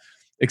kind of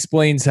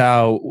explains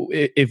how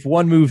if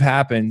one move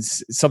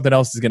happens, something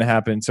else is going to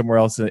happen somewhere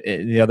else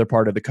in the other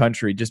part of the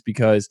country, just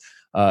because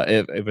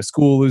if a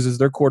school loses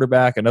their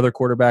quarterback, another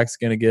quarterback's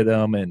going to get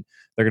them, and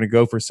they're going to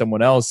go for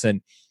someone else.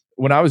 And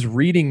when I was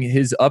reading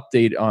his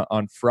update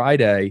on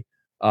Friday,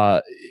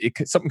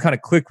 something kind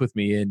of clicked with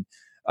me. And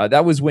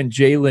that was when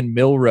Jalen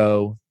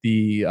Milroe,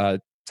 the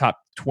top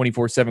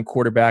 24/7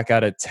 quarterback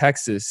out of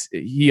Texas,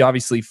 he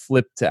obviously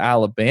flipped to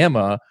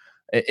Alabama.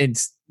 And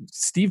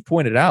Steve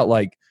pointed out,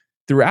 like,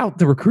 throughout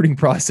the recruiting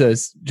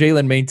process,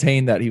 Jalen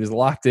maintained that he was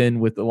locked in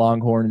with the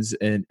Longhorns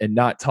and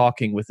not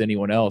talking with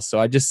anyone else. So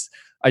I just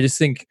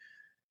think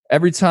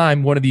every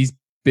time one of these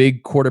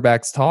big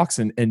quarterbacks talks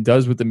and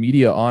does with the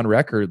media on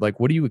record, like,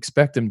 what do you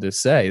expect him to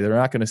say? They're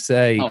not going to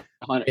say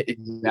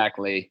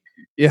exactly.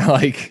 Yeah,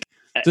 like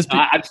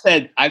I've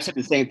said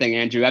the same thing,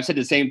 Andrew. I've said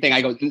the same thing.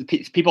 I go,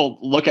 people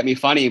look at me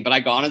funny, but I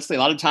go, honestly, a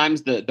lot of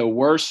times the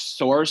worst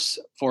source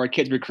for a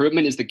kid's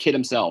recruitment is the kid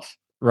himself.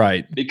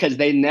 Right. Because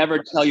they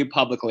never tell you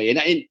publicly.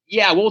 And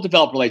yeah, we'll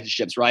develop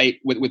relationships, right,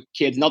 with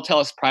kids, and they'll tell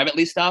us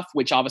privately stuff,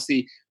 which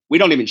obviously we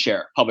don't even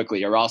share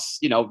publicly, or else,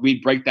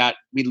 we'd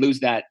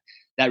lose that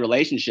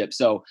relationship.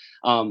 So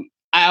I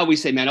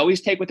always say, man, always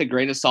take with a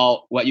grain of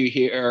salt what you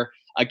hear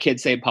a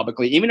kid say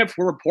publicly, even if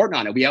we're reporting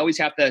on it. We always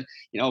have to,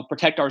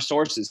 protect our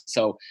sources.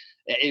 So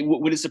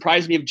would it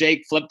surprise me if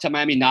Jake flipped to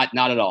Miami? Not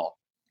at all.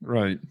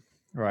 Right.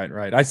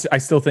 I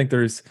still think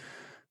there's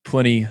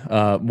plenty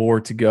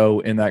more to go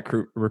in that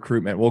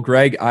recruitment. Well,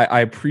 Greg, I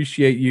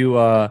appreciate you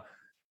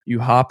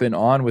hopping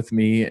on with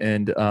me,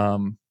 and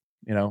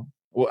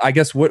well, I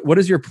guess what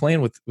is your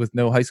plan with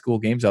no high school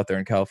games out there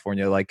in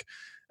California? Like,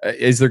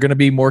 is there going to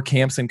be more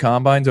camps and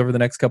combines over the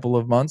next couple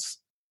of months?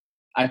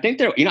 I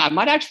think I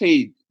might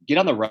actually get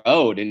on the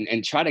road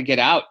and try to get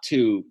out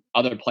to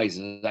other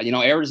places.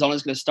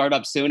 Arizona's going to start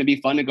up soon. It'd be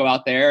fun to go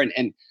out there,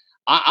 and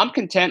I'm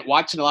content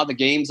watching a lot of the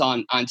games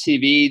on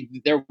TV.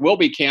 There will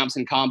be camps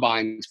and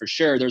combines for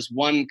sure. There's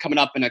one coming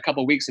up in a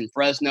couple of weeks in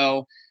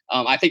Fresno.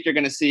 I think you're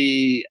going to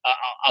see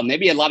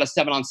maybe a lot of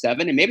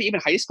 7-on-7, and maybe even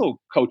high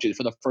school coaches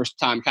for the first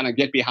time kind of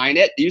get behind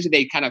it. Usually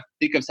they kind of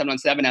think of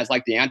 7-on-7 as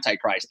like the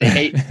Antichrist. They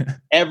hate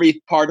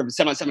every part of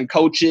 7-on-7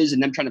 coaches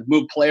and them trying to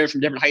move players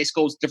from different high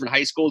schools,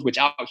 which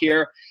out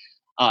here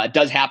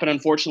does happen,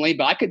 unfortunately.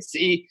 But I could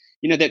see,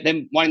 that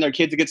them wanting their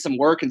kids to get some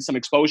work and some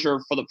exposure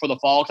for the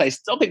fall. Because I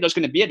still think there's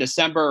going to be a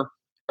December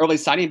early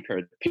signing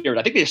period.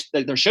 I think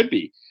there should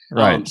be.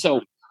 Right. So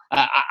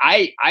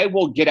I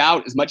will get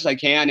out as much as I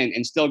can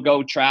and still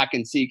go track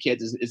and see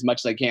kids as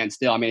much as I can.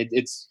 Still, I mean,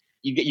 it's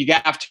you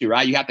have to,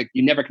 right?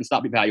 You never can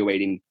stop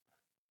evaluating.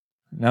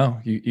 No,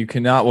 you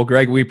cannot. Well,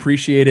 Greg, we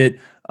appreciate it,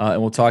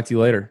 and we'll talk to you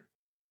later.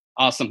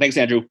 Awesome. Thanks,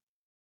 Andrew.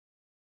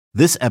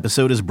 This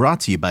episode is brought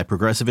to you by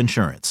Progressive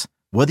Insurance.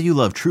 Whether you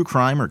love true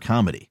crime or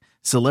comedy,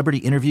 celebrity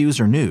interviews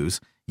or news,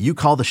 you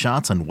call the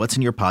shots on what's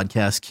in your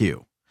podcast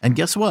queue. And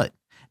guess what?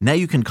 Now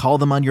you can call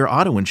them on your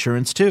auto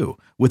insurance too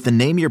with the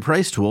Name Your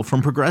Price tool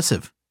from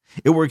Progressive.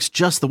 It works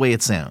just the way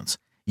it sounds.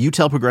 You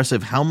tell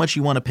Progressive how much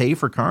you want to pay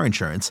for car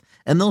insurance,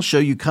 and they'll show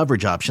you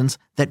coverage options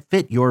that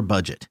fit your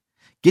budget.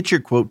 Get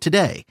your quote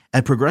today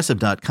at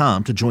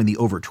Progressive.com to join the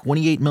over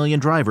 28 million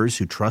drivers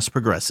who trust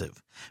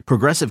Progressive.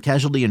 Progressive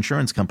Casualty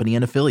Insurance Company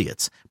and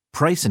Affiliates.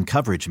 Price and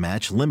coverage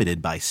match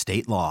limited by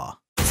state law.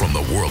 From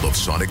the world of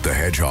Sonic the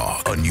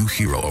Hedgehog, a new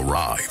hero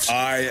arrives.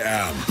 I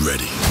am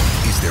ready.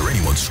 Is there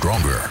anyone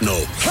stronger?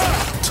 No.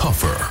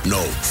 Tougher?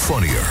 No.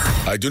 Funnier?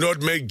 I do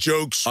not make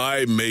jokes.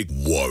 I make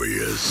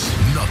warriors.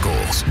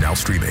 Knuckles, now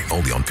streaming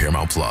only on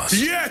Paramount Plus.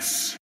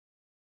 Yes!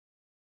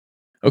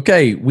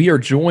 Okay, we are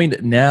joined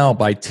now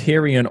by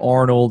Terrion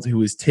Arnold,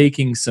 who is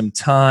taking some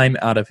time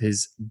out of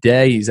his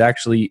day. He's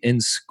actually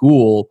in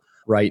school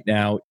right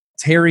now.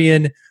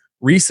 Terrion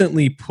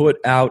recently put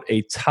out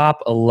a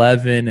top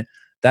 11.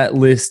 That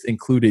list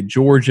included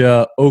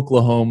Georgia,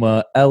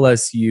 Oklahoma,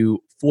 LSU,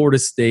 Florida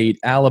State,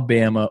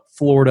 Alabama,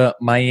 Florida,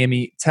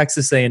 Miami,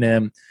 Texas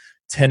A&M,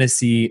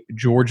 Tennessee,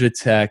 Georgia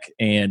Tech,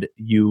 and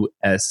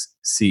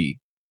USC.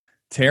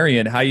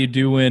 Terrion, how you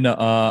doing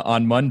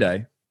on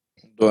Monday?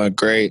 Doing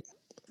great.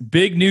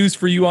 Big news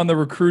for you on the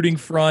recruiting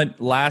front.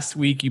 Last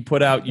week, you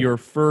put out your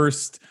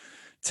first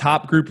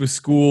top group of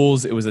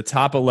schools. It was a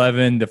top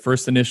 11, the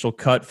first initial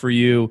cut for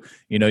you.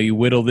 You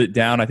whittled it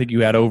down. I think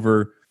you had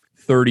over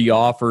 30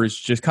 offers.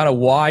 Just kind of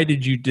why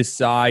did you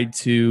decide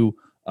to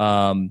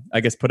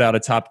I guess, put out a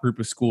top group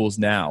of schools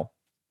now?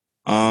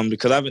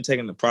 Because I've been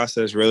taking the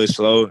process really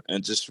slow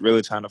and just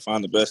really trying to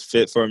find the best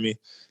fit for me.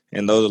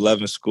 And those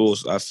 11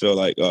 schools, I feel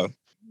like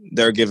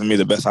they're giving me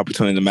the best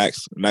opportunity to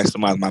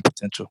maximize my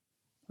potential.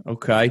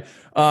 Okay.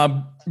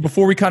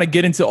 Before we kind of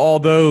get into all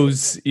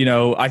those,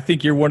 I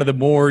think you're one of the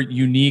more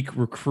unique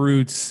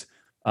recruits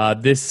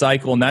this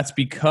cycle, and that's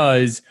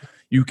because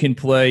you can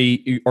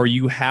play, or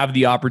you have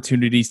the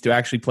opportunities to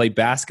actually play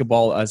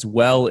basketball as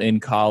well in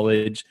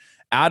college.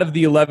 Out of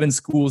the 11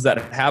 schools that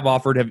have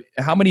offered,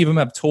 how many of them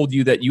have told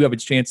you that you have a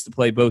chance to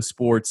play both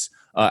sports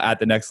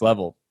at the next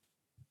level?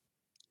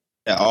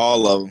 Yeah,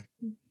 all of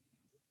them.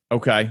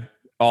 Okay,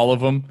 all of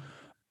them.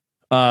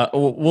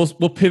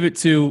 We'll pivot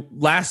to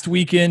last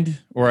weekend,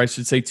 or I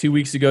should say 2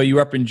 weeks ago. You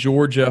were up in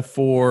Georgia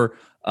for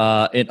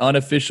an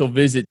unofficial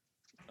visit.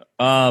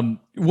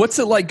 What's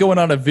it like going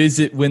on a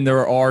visit when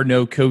there are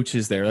no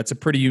coaches there? That's a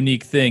pretty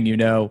unique thing,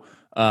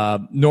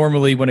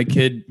 Normally when a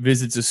kid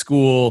visits a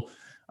school,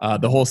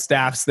 the whole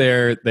staff's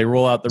there, they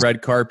roll out the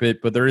red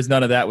carpet, but there is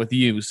none of that with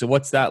you. So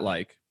what's that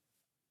like?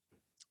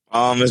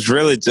 It's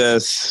really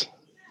just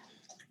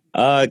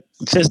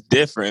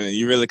different. And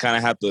you really kind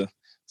of have to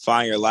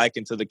find your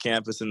liking to the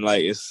campus, and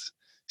like it's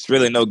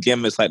really no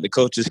gimmicks. Like the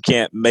coaches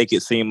can't make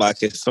it seem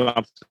like it's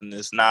something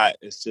it's not.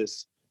 It's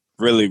just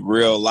really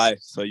real life.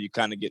 So you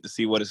kind of get to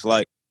see what it's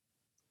like.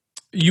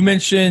 You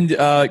mentioned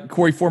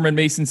Corey Foreman,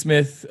 Mason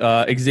Smith,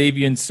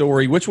 Xavier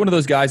Story. Which one of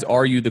those guys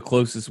are you the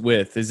closest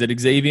with? Is it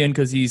Xavier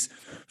because he's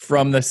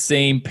from the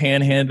same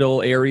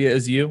Panhandle area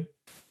as you?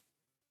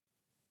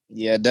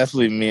 Yeah,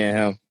 definitely me and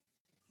him.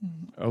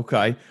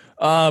 Okay.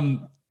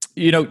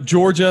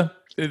 Georgia,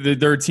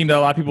 they're a team that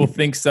a lot of people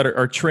thinks that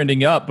are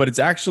trending up, but it's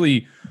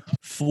actually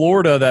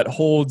Florida that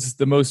holds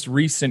the most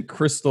recent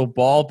crystal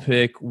ball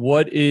pick.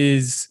 What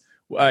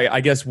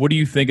do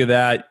you think of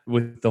that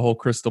with the whole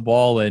crystal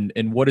ball,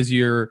 and what has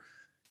your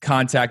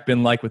contact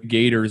been like with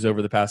Gators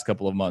over the past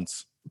couple of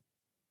months?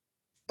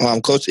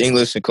 Coach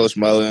English and Coach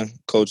Mullen,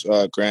 Coach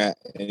Grant,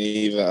 and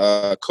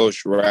even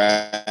Coach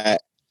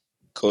Rat,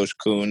 Coach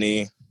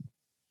Cooney.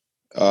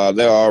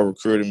 They're all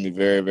recruiting me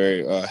very,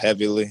 very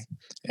heavily.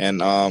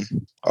 And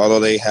although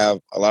they have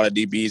a lot of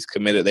DBs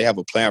committed, they have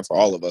a plan for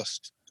all of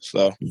us.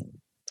 So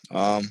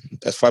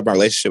as far as my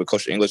relationship with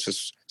Coach English,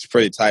 it's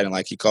pretty tight. And,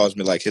 like, he calls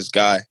me, like, his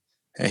guy.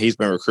 And he's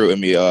been recruiting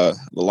me the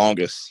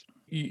longest.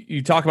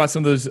 You talk about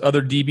some of those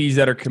other DBs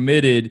that are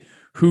committed.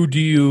 Who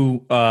do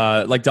you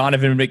like?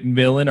 Donovan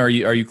McMillan? Are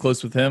you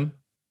close with him?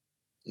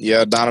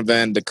 Yeah,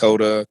 Donovan,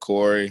 Dakota,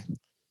 Corey,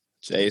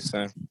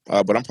 Jason.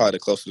 But I'm probably the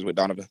closest with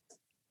Donovan.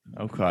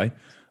 Okay.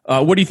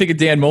 What do you think of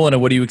Dan Mullen,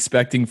 and what are you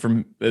expecting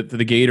from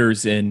the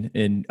Gators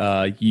in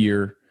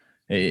year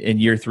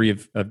 3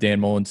 of Dan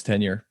Mullen's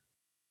tenure?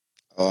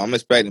 Oh, I'm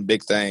expecting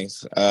big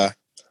things.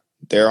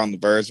 They're on the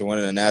verge of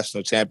winning a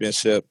national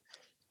championship.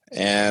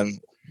 And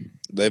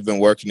they've been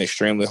working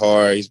extremely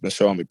hard. He's been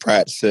showing me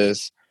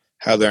practices,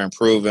 how they're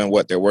improving,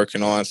 what they're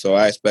working on. So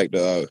I expect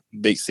a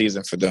big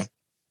season for them.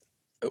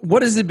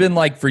 What has it been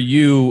like for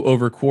you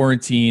over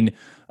quarantine,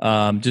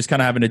 just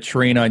kind of having to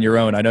train on your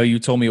own? I know you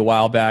told me a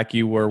while back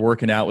you were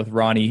working out with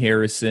Ronnie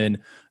Harrison,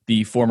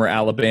 the former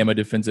Alabama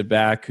defensive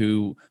back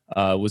who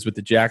was with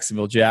the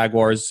Jacksonville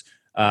Jaguars.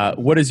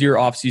 What has your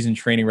off-season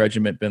training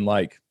regimen been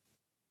like?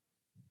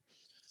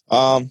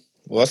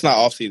 Well, it's not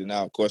off-season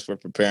now. Of course, we're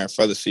preparing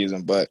for the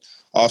season. But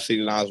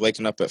off-season, I was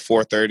waking up at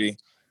 4:30,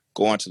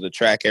 going to the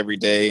track every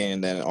day.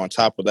 And then on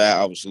top of that,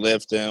 I was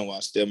lifting while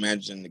still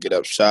managing to get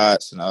up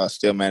shots. And I was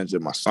still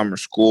managing my summer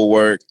school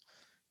work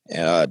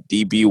and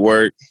DB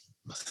work.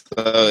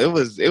 So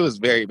it was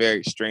very, very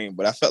extreme.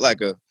 But I felt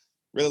like a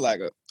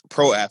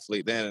pro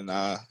athlete then.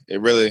 And it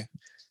really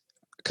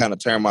kind of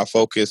turned my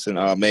focus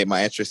and made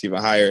my interest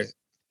even higher.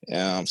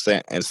 And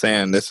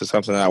saying this is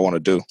something that I want to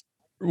do.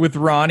 With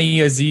Ronnie,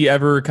 has he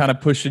ever kind of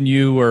pushing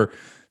you or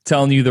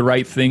telling you the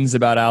right things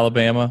about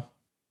Alabama?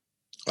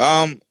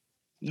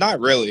 Not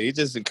really. He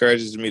just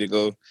encourages me to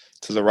go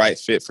to the right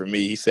fit for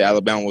me. He said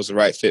Alabama was the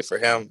right fit for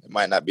him. It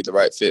might not be the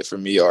right fit for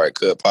me, or it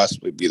could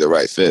possibly be the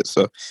right fit.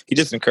 So he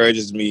just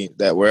encourages me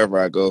that wherever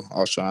I go,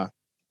 I'll shine.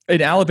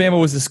 And Alabama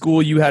was the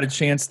school you had a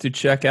chance to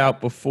check out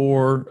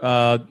before,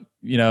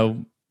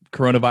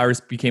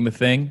 coronavirus became a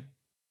thing?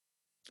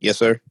 Yes,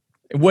 sir.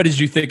 And what did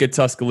you think of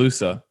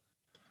Tuscaloosa?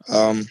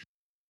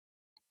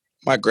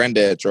 My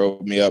granddad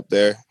drove me up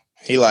there.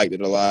 He liked it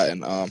a lot,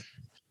 and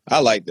I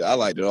liked it. I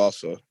liked it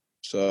also.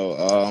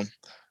 So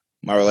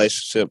my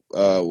relationship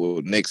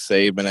with Nick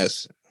Saban,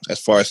 as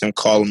far as him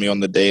calling me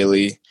on the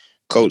daily,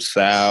 Coach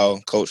Sal,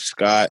 Coach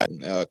Scott,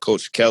 and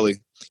Coach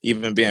Kelly,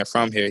 even being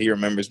from here, he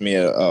remembers me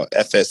at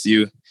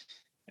FSU,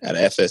 at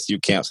an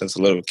FSU camp since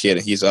a little kid,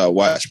 and he's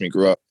watched me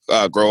grow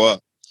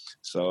up.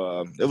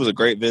 So it was a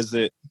great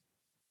visit,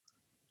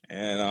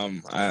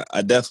 and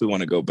I definitely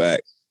want to go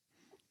back.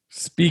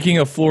 Speaking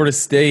of Florida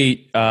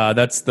State,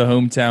 that's the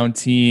hometown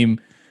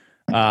team.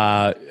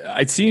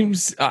 It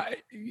seems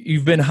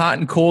you've been hot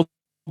and cold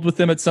with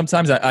them at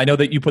sometimes. I know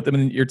that you put them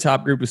in your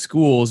top group of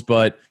schools,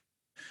 but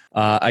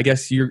I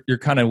guess you're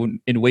kind of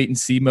in wait and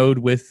see mode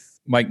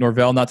with Mike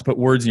Norvell, not to put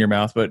words in your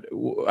mouth, but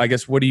I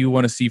guess what do you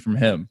want to see from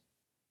him?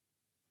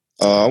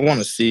 I want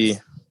to see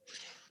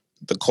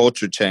the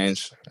culture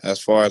change.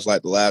 As far as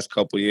like the last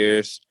couple of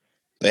years,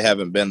 they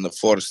haven't been the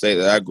Florida State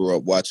that I grew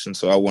up watching,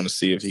 so I want to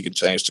see if he can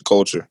change the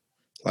culture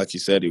like he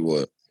said he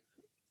would.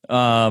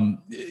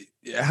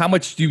 How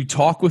much do you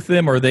talk with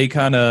them, or are they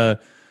kind of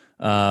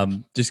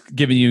just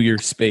giving you your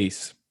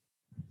space?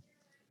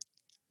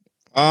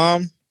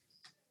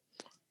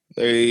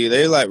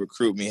 They like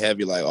recruit me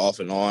heavy, like off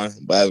and on,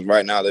 but as of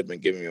right now, they've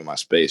been giving me my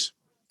space.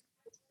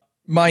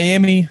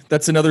 Miami,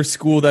 that's another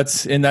school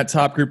that's in that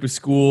top group of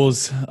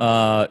schools.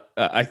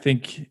 I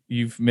think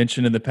you've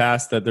mentioned in the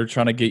past that they're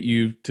trying to get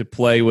you to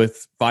play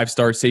with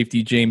 5-star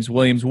safety James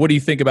Williams. What do you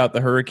think about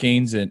the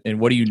Hurricanes, and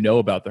what do you know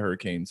about the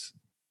Hurricanes?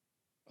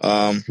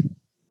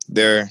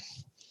 They're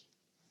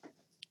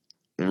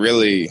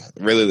really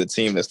the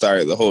team that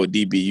started the whole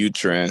DBU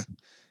trend.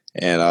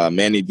 And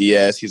Manny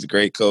Diaz, he's a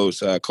great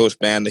coach. Coach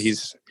Banda,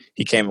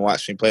 he came and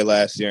watched me play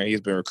last year, and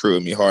he's been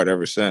recruiting me hard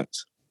ever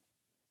since.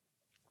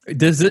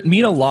 Does it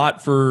mean a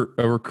lot for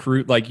a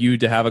recruit like you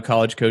to have a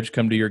college coach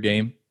come to your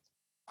game?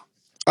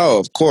 Oh,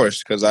 of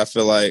course, because I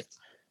feel like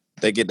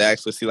they get to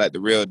actually see like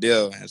the real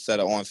deal instead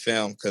of on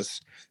film.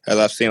 Because as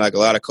I've seen like a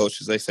lot of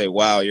coaches, they say,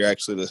 wow, you're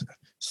actually the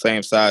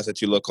same size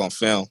that you look on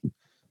film.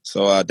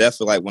 So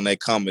definitely like when they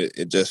come,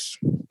 it just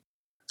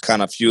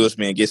kind of fuels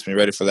me and gets me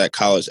ready for that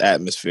college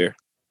atmosphere.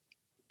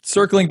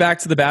 Circling back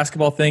to the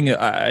basketball thing,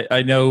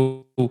 I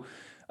know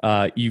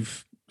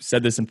you've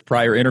said this in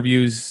prior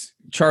interviews.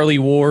 Charlie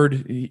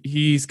Ward,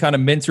 he's kind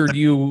of mentored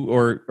you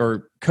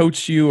or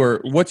coached you,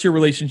 or what's your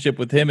relationship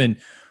with him, and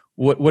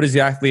what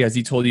exactly has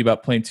he told you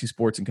about playing 2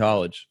 sports in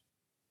college?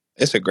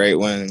 It's a great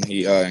one.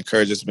 He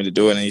encourages me to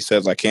do it, and he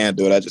says I can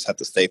do it. I just have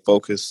to stay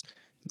focused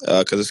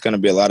because it's going to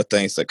be a lot of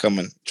things that come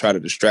and try to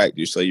distract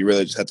you. So you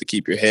really just have to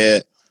keep your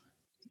head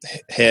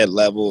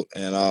level.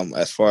 And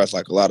as far as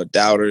like a lot of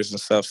doubters and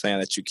stuff saying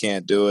that you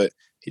can't do it,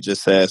 he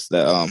just says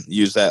that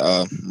use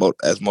that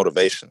as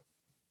motivation.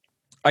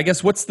 I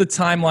guess what's the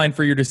timeline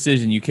for your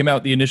decision? You came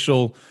out the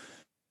initial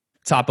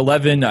top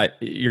 11.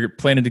 You're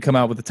planning to come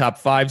out with the top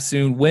 5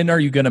 soon. When are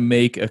you going to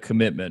make a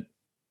commitment?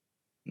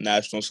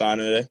 National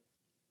Signing Day.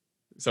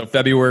 So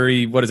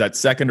February, what is that,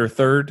 2nd or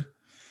 3rd?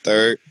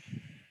 3rd.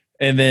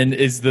 And then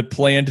is the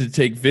plan to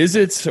take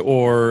visits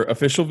or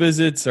official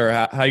visits, or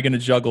how are you going to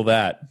juggle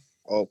that?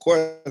 Oh, of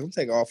course, I'm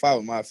taking all 5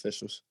 of my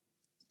officials.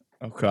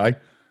 Okay.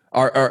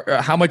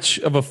 How much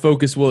of a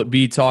focus will it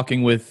be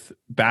talking with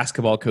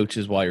basketball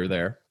coaches while you're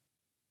there?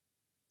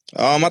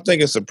 I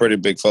think it's a pretty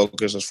big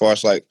focus as far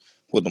as like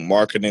with the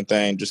marketing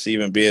thing, just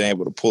even being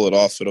able to pull it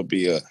off. It'll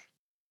be a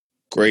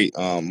great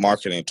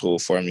marketing tool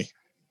for me.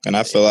 And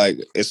I feel like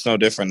it's no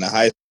different than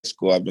high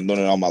school. I've been doing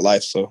it all my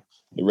life, so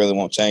it really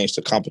won't change.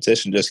 The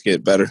competition just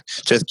gets better,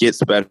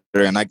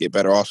 and I get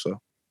better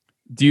also.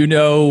 Do you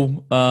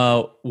know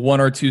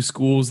 1 or 2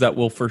 schools that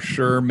will for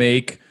sure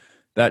make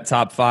that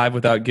top 5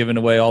 without giving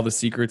away all the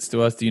secrets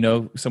to us? Do you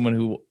know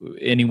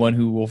anyone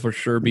who will for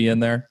sure be in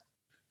there?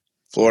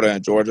 Florida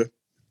and Georgia.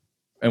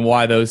 And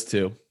why those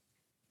 2?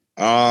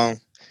 My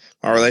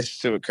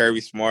relationship with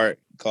Kirby Smart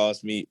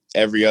calls me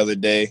every other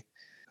day.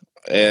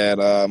 And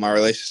my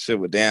relationship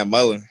with Dan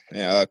Mullen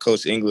and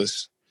Coach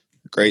English,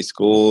 great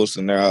schools,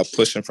 and they're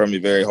pushing for me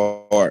very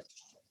hard.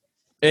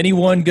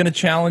 Anyone going to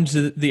challenge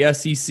the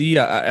SEC?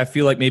 I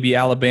feel like maybe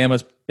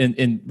Alabama's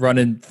in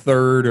running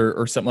 3rd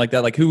or something like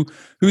that. Like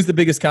who's the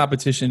biggest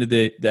competition to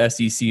the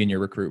SEC in your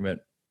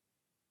recruitment?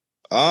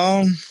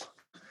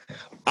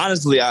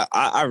 Honestly,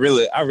 I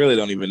really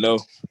don't even know.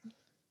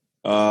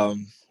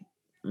 I'm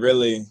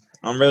really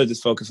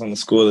just focused on the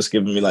school that's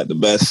giving me like the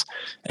best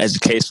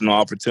educational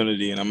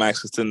opportunity, and I'm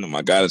actually sitting in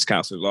my guidance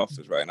counselor's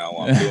office right now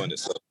while I'm doing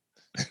this. So,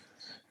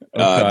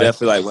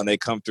 definitely, like when they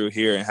come through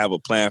here and have a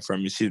plan for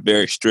me, she's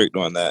very strict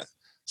on that.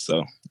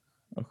 So,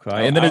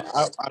 okay, and then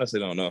I honestly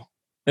don't know.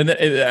 And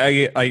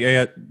then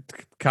I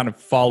kind of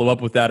follow up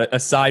with that.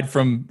 Aside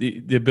from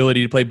the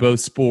ability to play both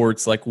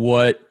sports, like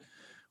what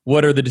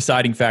are the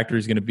deciding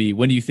factors going to be?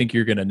 When do you think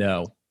you're going to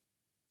know?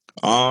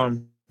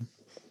 I'm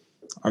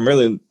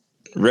really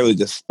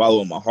just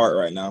following my heart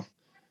right now.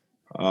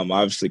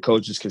 Obviously,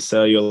 coaches can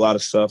sell you a lot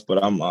of stuff,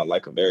 but I'm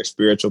like a very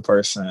spiritual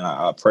person.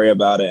 I pray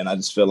about it, and I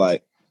just feel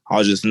like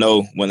I'll just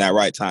know when that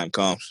right time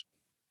comes.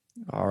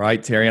 All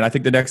right, Terry. And I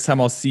think the next time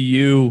I'll see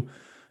you,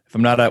 if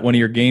I'm not at one of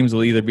your games,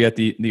 we'll either be at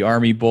the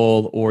Army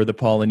Bowl or the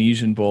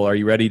Polynesian Bowl. Are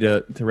you ready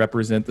to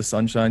represent the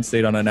Sunshine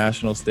State on a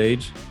national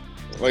stage?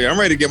 Well, yeah, I'm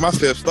ready to get my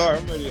 5th star.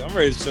 I'm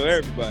ready to show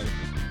everybody.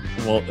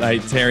 Well, hey,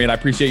 Terry, and I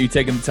appreciate you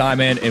taking the time,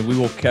 man, and we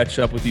will catch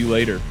up with you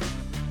later.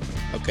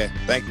 Okay,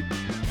 thank you.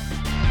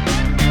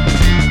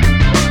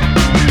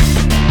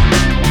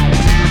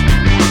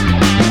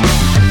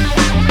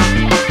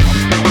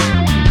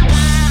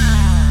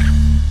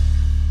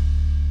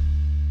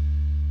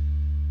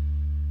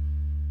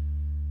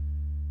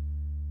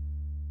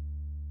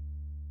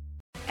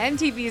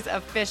 MTV's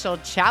official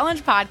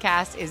Challenge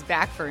podcast is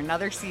back for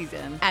another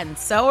season. And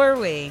so are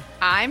we.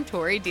 I'm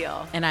Tori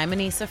Deal. And I'm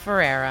Anissa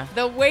Ferreira.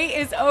 The wait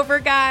is over,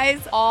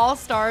 guys. All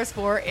Stars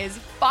 4 is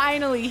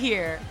finally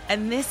here.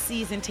 And this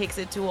season takes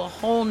it to a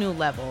whole new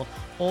level.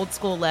 Old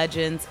school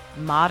legends,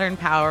 modern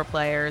power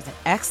players, and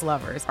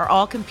ex-lovers are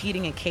all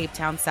competing in Cape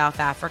Town, South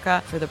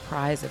Africa for the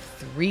prize of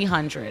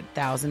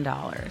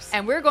 $300,000.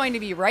 And we're going to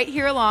be right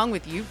here along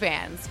with you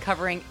fans,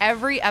 covering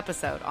every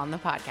episode on the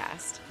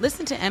podcast.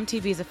 Listen to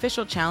MTV's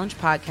official Challenge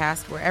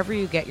podcast wherever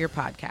you get your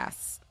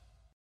podcasts.